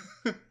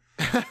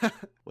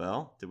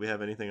 Well, did we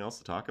have anything else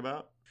to talk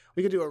about?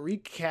 We could do a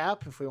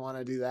recap if we want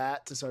to do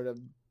that to sort of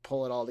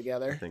pull it all I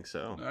together. think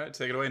so. All right,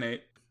 take it away,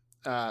 Nate.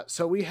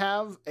 So we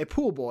have a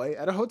pool boy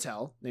at a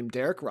hotel named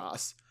Derek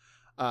Ross,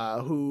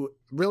 who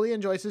really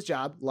enjoys his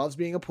job, loves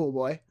being a pool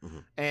boy. Mm-hmm.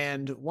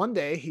 And one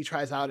day he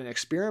tries out an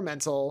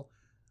experimental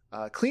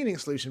cleaning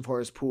solution for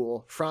his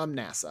pool from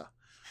NASA.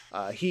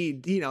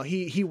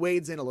 He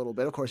wades in a little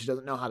bit. Of course, he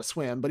doesn't know how to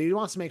swim, but he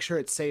wants to make sure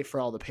it's safe for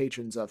all the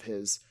patrons of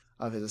his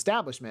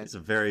establishment. He's a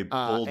very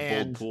bold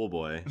pool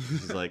boy.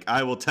 He's like,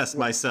 I will test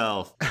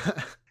myself.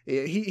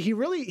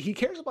 He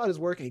cares about his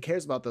work and he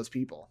cares about those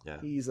people. Yeah.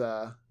 He's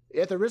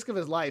at the risk of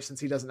his life, since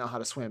he doesn't know how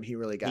to swim, he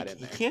really got in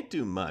there. He can't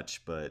do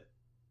much, but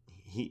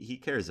he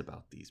cares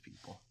about these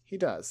people. He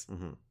does.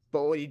 Mm-hmm.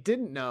 But what he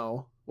didn't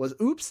know was,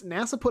 oops,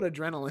 NASA put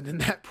adrenaline in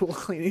that pool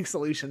cleaning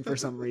solution for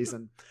some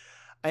reason.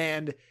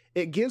 And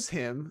it gives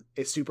him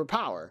a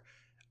superpower.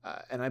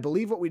 And I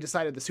believe what we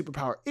decided the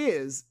superpower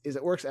is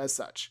it works as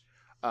such.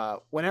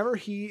 Whenever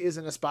he is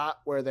in a spot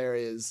where there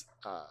is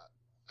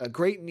a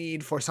great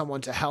need for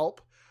someone to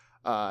help,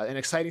 an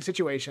exciting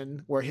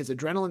situation where his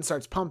adrenaline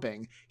starts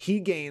pumping, he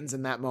gains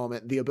in that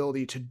moment the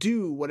ability to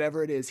do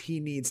whatever it is he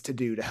needs to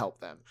do to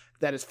help them.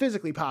 That is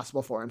physically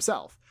possible for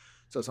himself.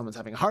 So if someone's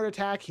having a heart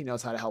attack, he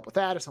knows how to help with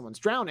that. If someone's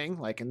drowning,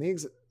 like in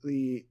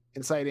the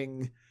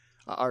inciting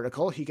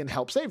article, he can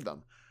help save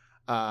them.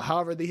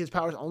 However, his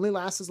powers only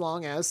last as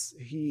long as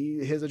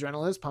his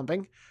adrenaline is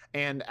pumping,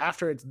 and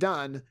after it's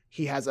done,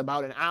 he has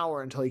about an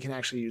hour until he can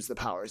actually use the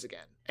powers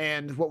again.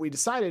 And what we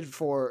decided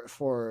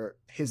for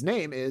his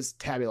name is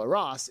Tabula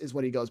Ross, is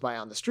what he goes by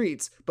on the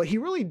streets, but he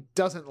really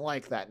doesn't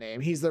like that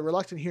name. He's the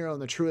reluctant hero in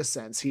the truest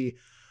sense. He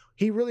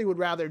really would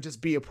rather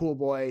just be a pool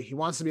boy. He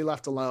wants to be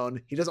left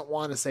alone. He doesn't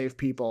want to save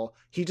people.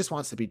 He just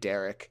wants to be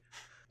Derek.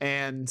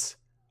 And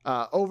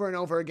over and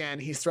over again,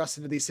 he's thrust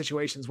into these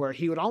situations where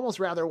he would almost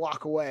rather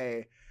walk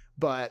away,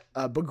 but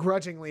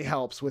begrudgingly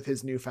helps with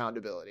his newfound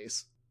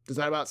abilities. Does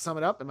that about sum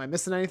it up? Am I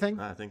missing anything?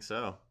 I think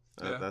so.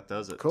 Yeah. That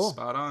does it. Cool.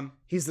 Spot on.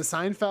 He's the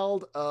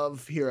Seinfeld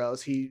of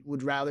heroes. He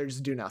would rather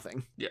just do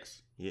nothing.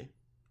 Yes. Yeah.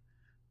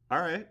 All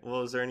right.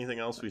 Well, is there anything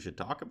else we should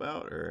talk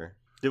about, or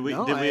did we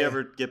No, we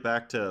ever get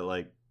back to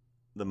like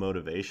the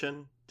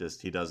motivation?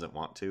 Just he doesn't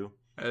want to.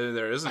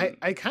 There isn't.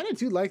 I kind of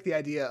do like the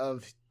idea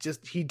of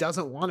just he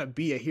doesn't want to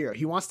be a hero.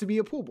 He wants to be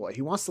a pool boy.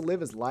 He wants to live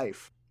his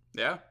life.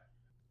 Yeah.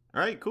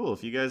 All right, cool.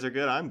 If you guys are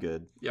good, I'm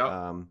good.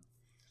 Yep.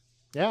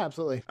 Yeah,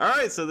 absolutely. All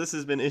right, so this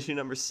has been issue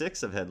number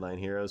 6 of Headline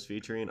Heroes,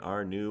 featuring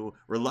our new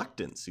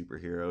reluctant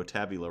superhero,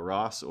 Tabula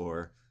Ross,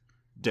 or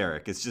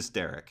Derek. It's just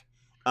Derek.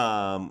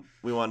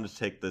 We wanted to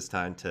take this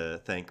time to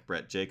thank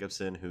Brett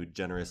Jacobson, who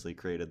generously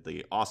created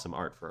the awesome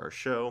art for our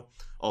show.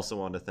 Also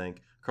wanted to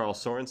thank Carl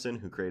Sorensen,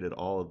 who created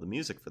all of the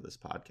music for this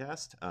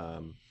podcast.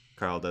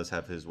 Carl does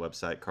have his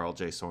website,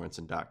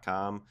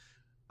 carljsorensen.com,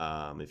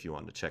 if you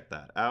want to check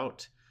that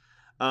out.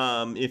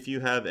 If you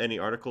have any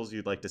articles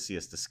you'd like to see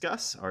us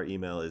discuss, our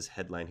email is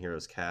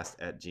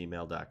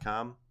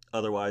headlineheroescast@gmail.com.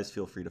 Otherwise,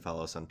 feel free to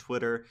follow us on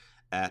Twitter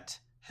at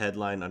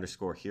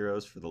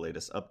headline_heroes for the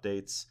latest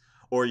updates.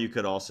 Or you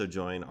could also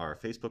join our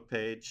Facebook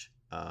page,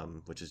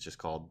 which is just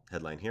called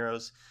Headline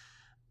Heroes.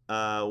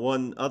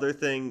 One other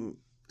thing,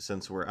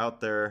 since we're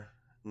out there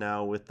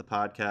now with the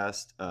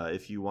podcast,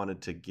 if you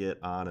wanted to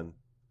get on and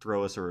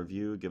throw us a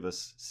review, give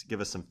us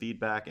some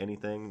feedback,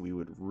 anything, we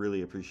would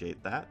really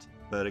appreciate that.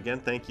 But again,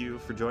 thank you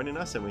for joining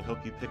us, and we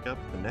hope you pick up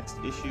the next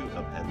issue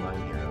of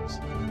Headline Heroes.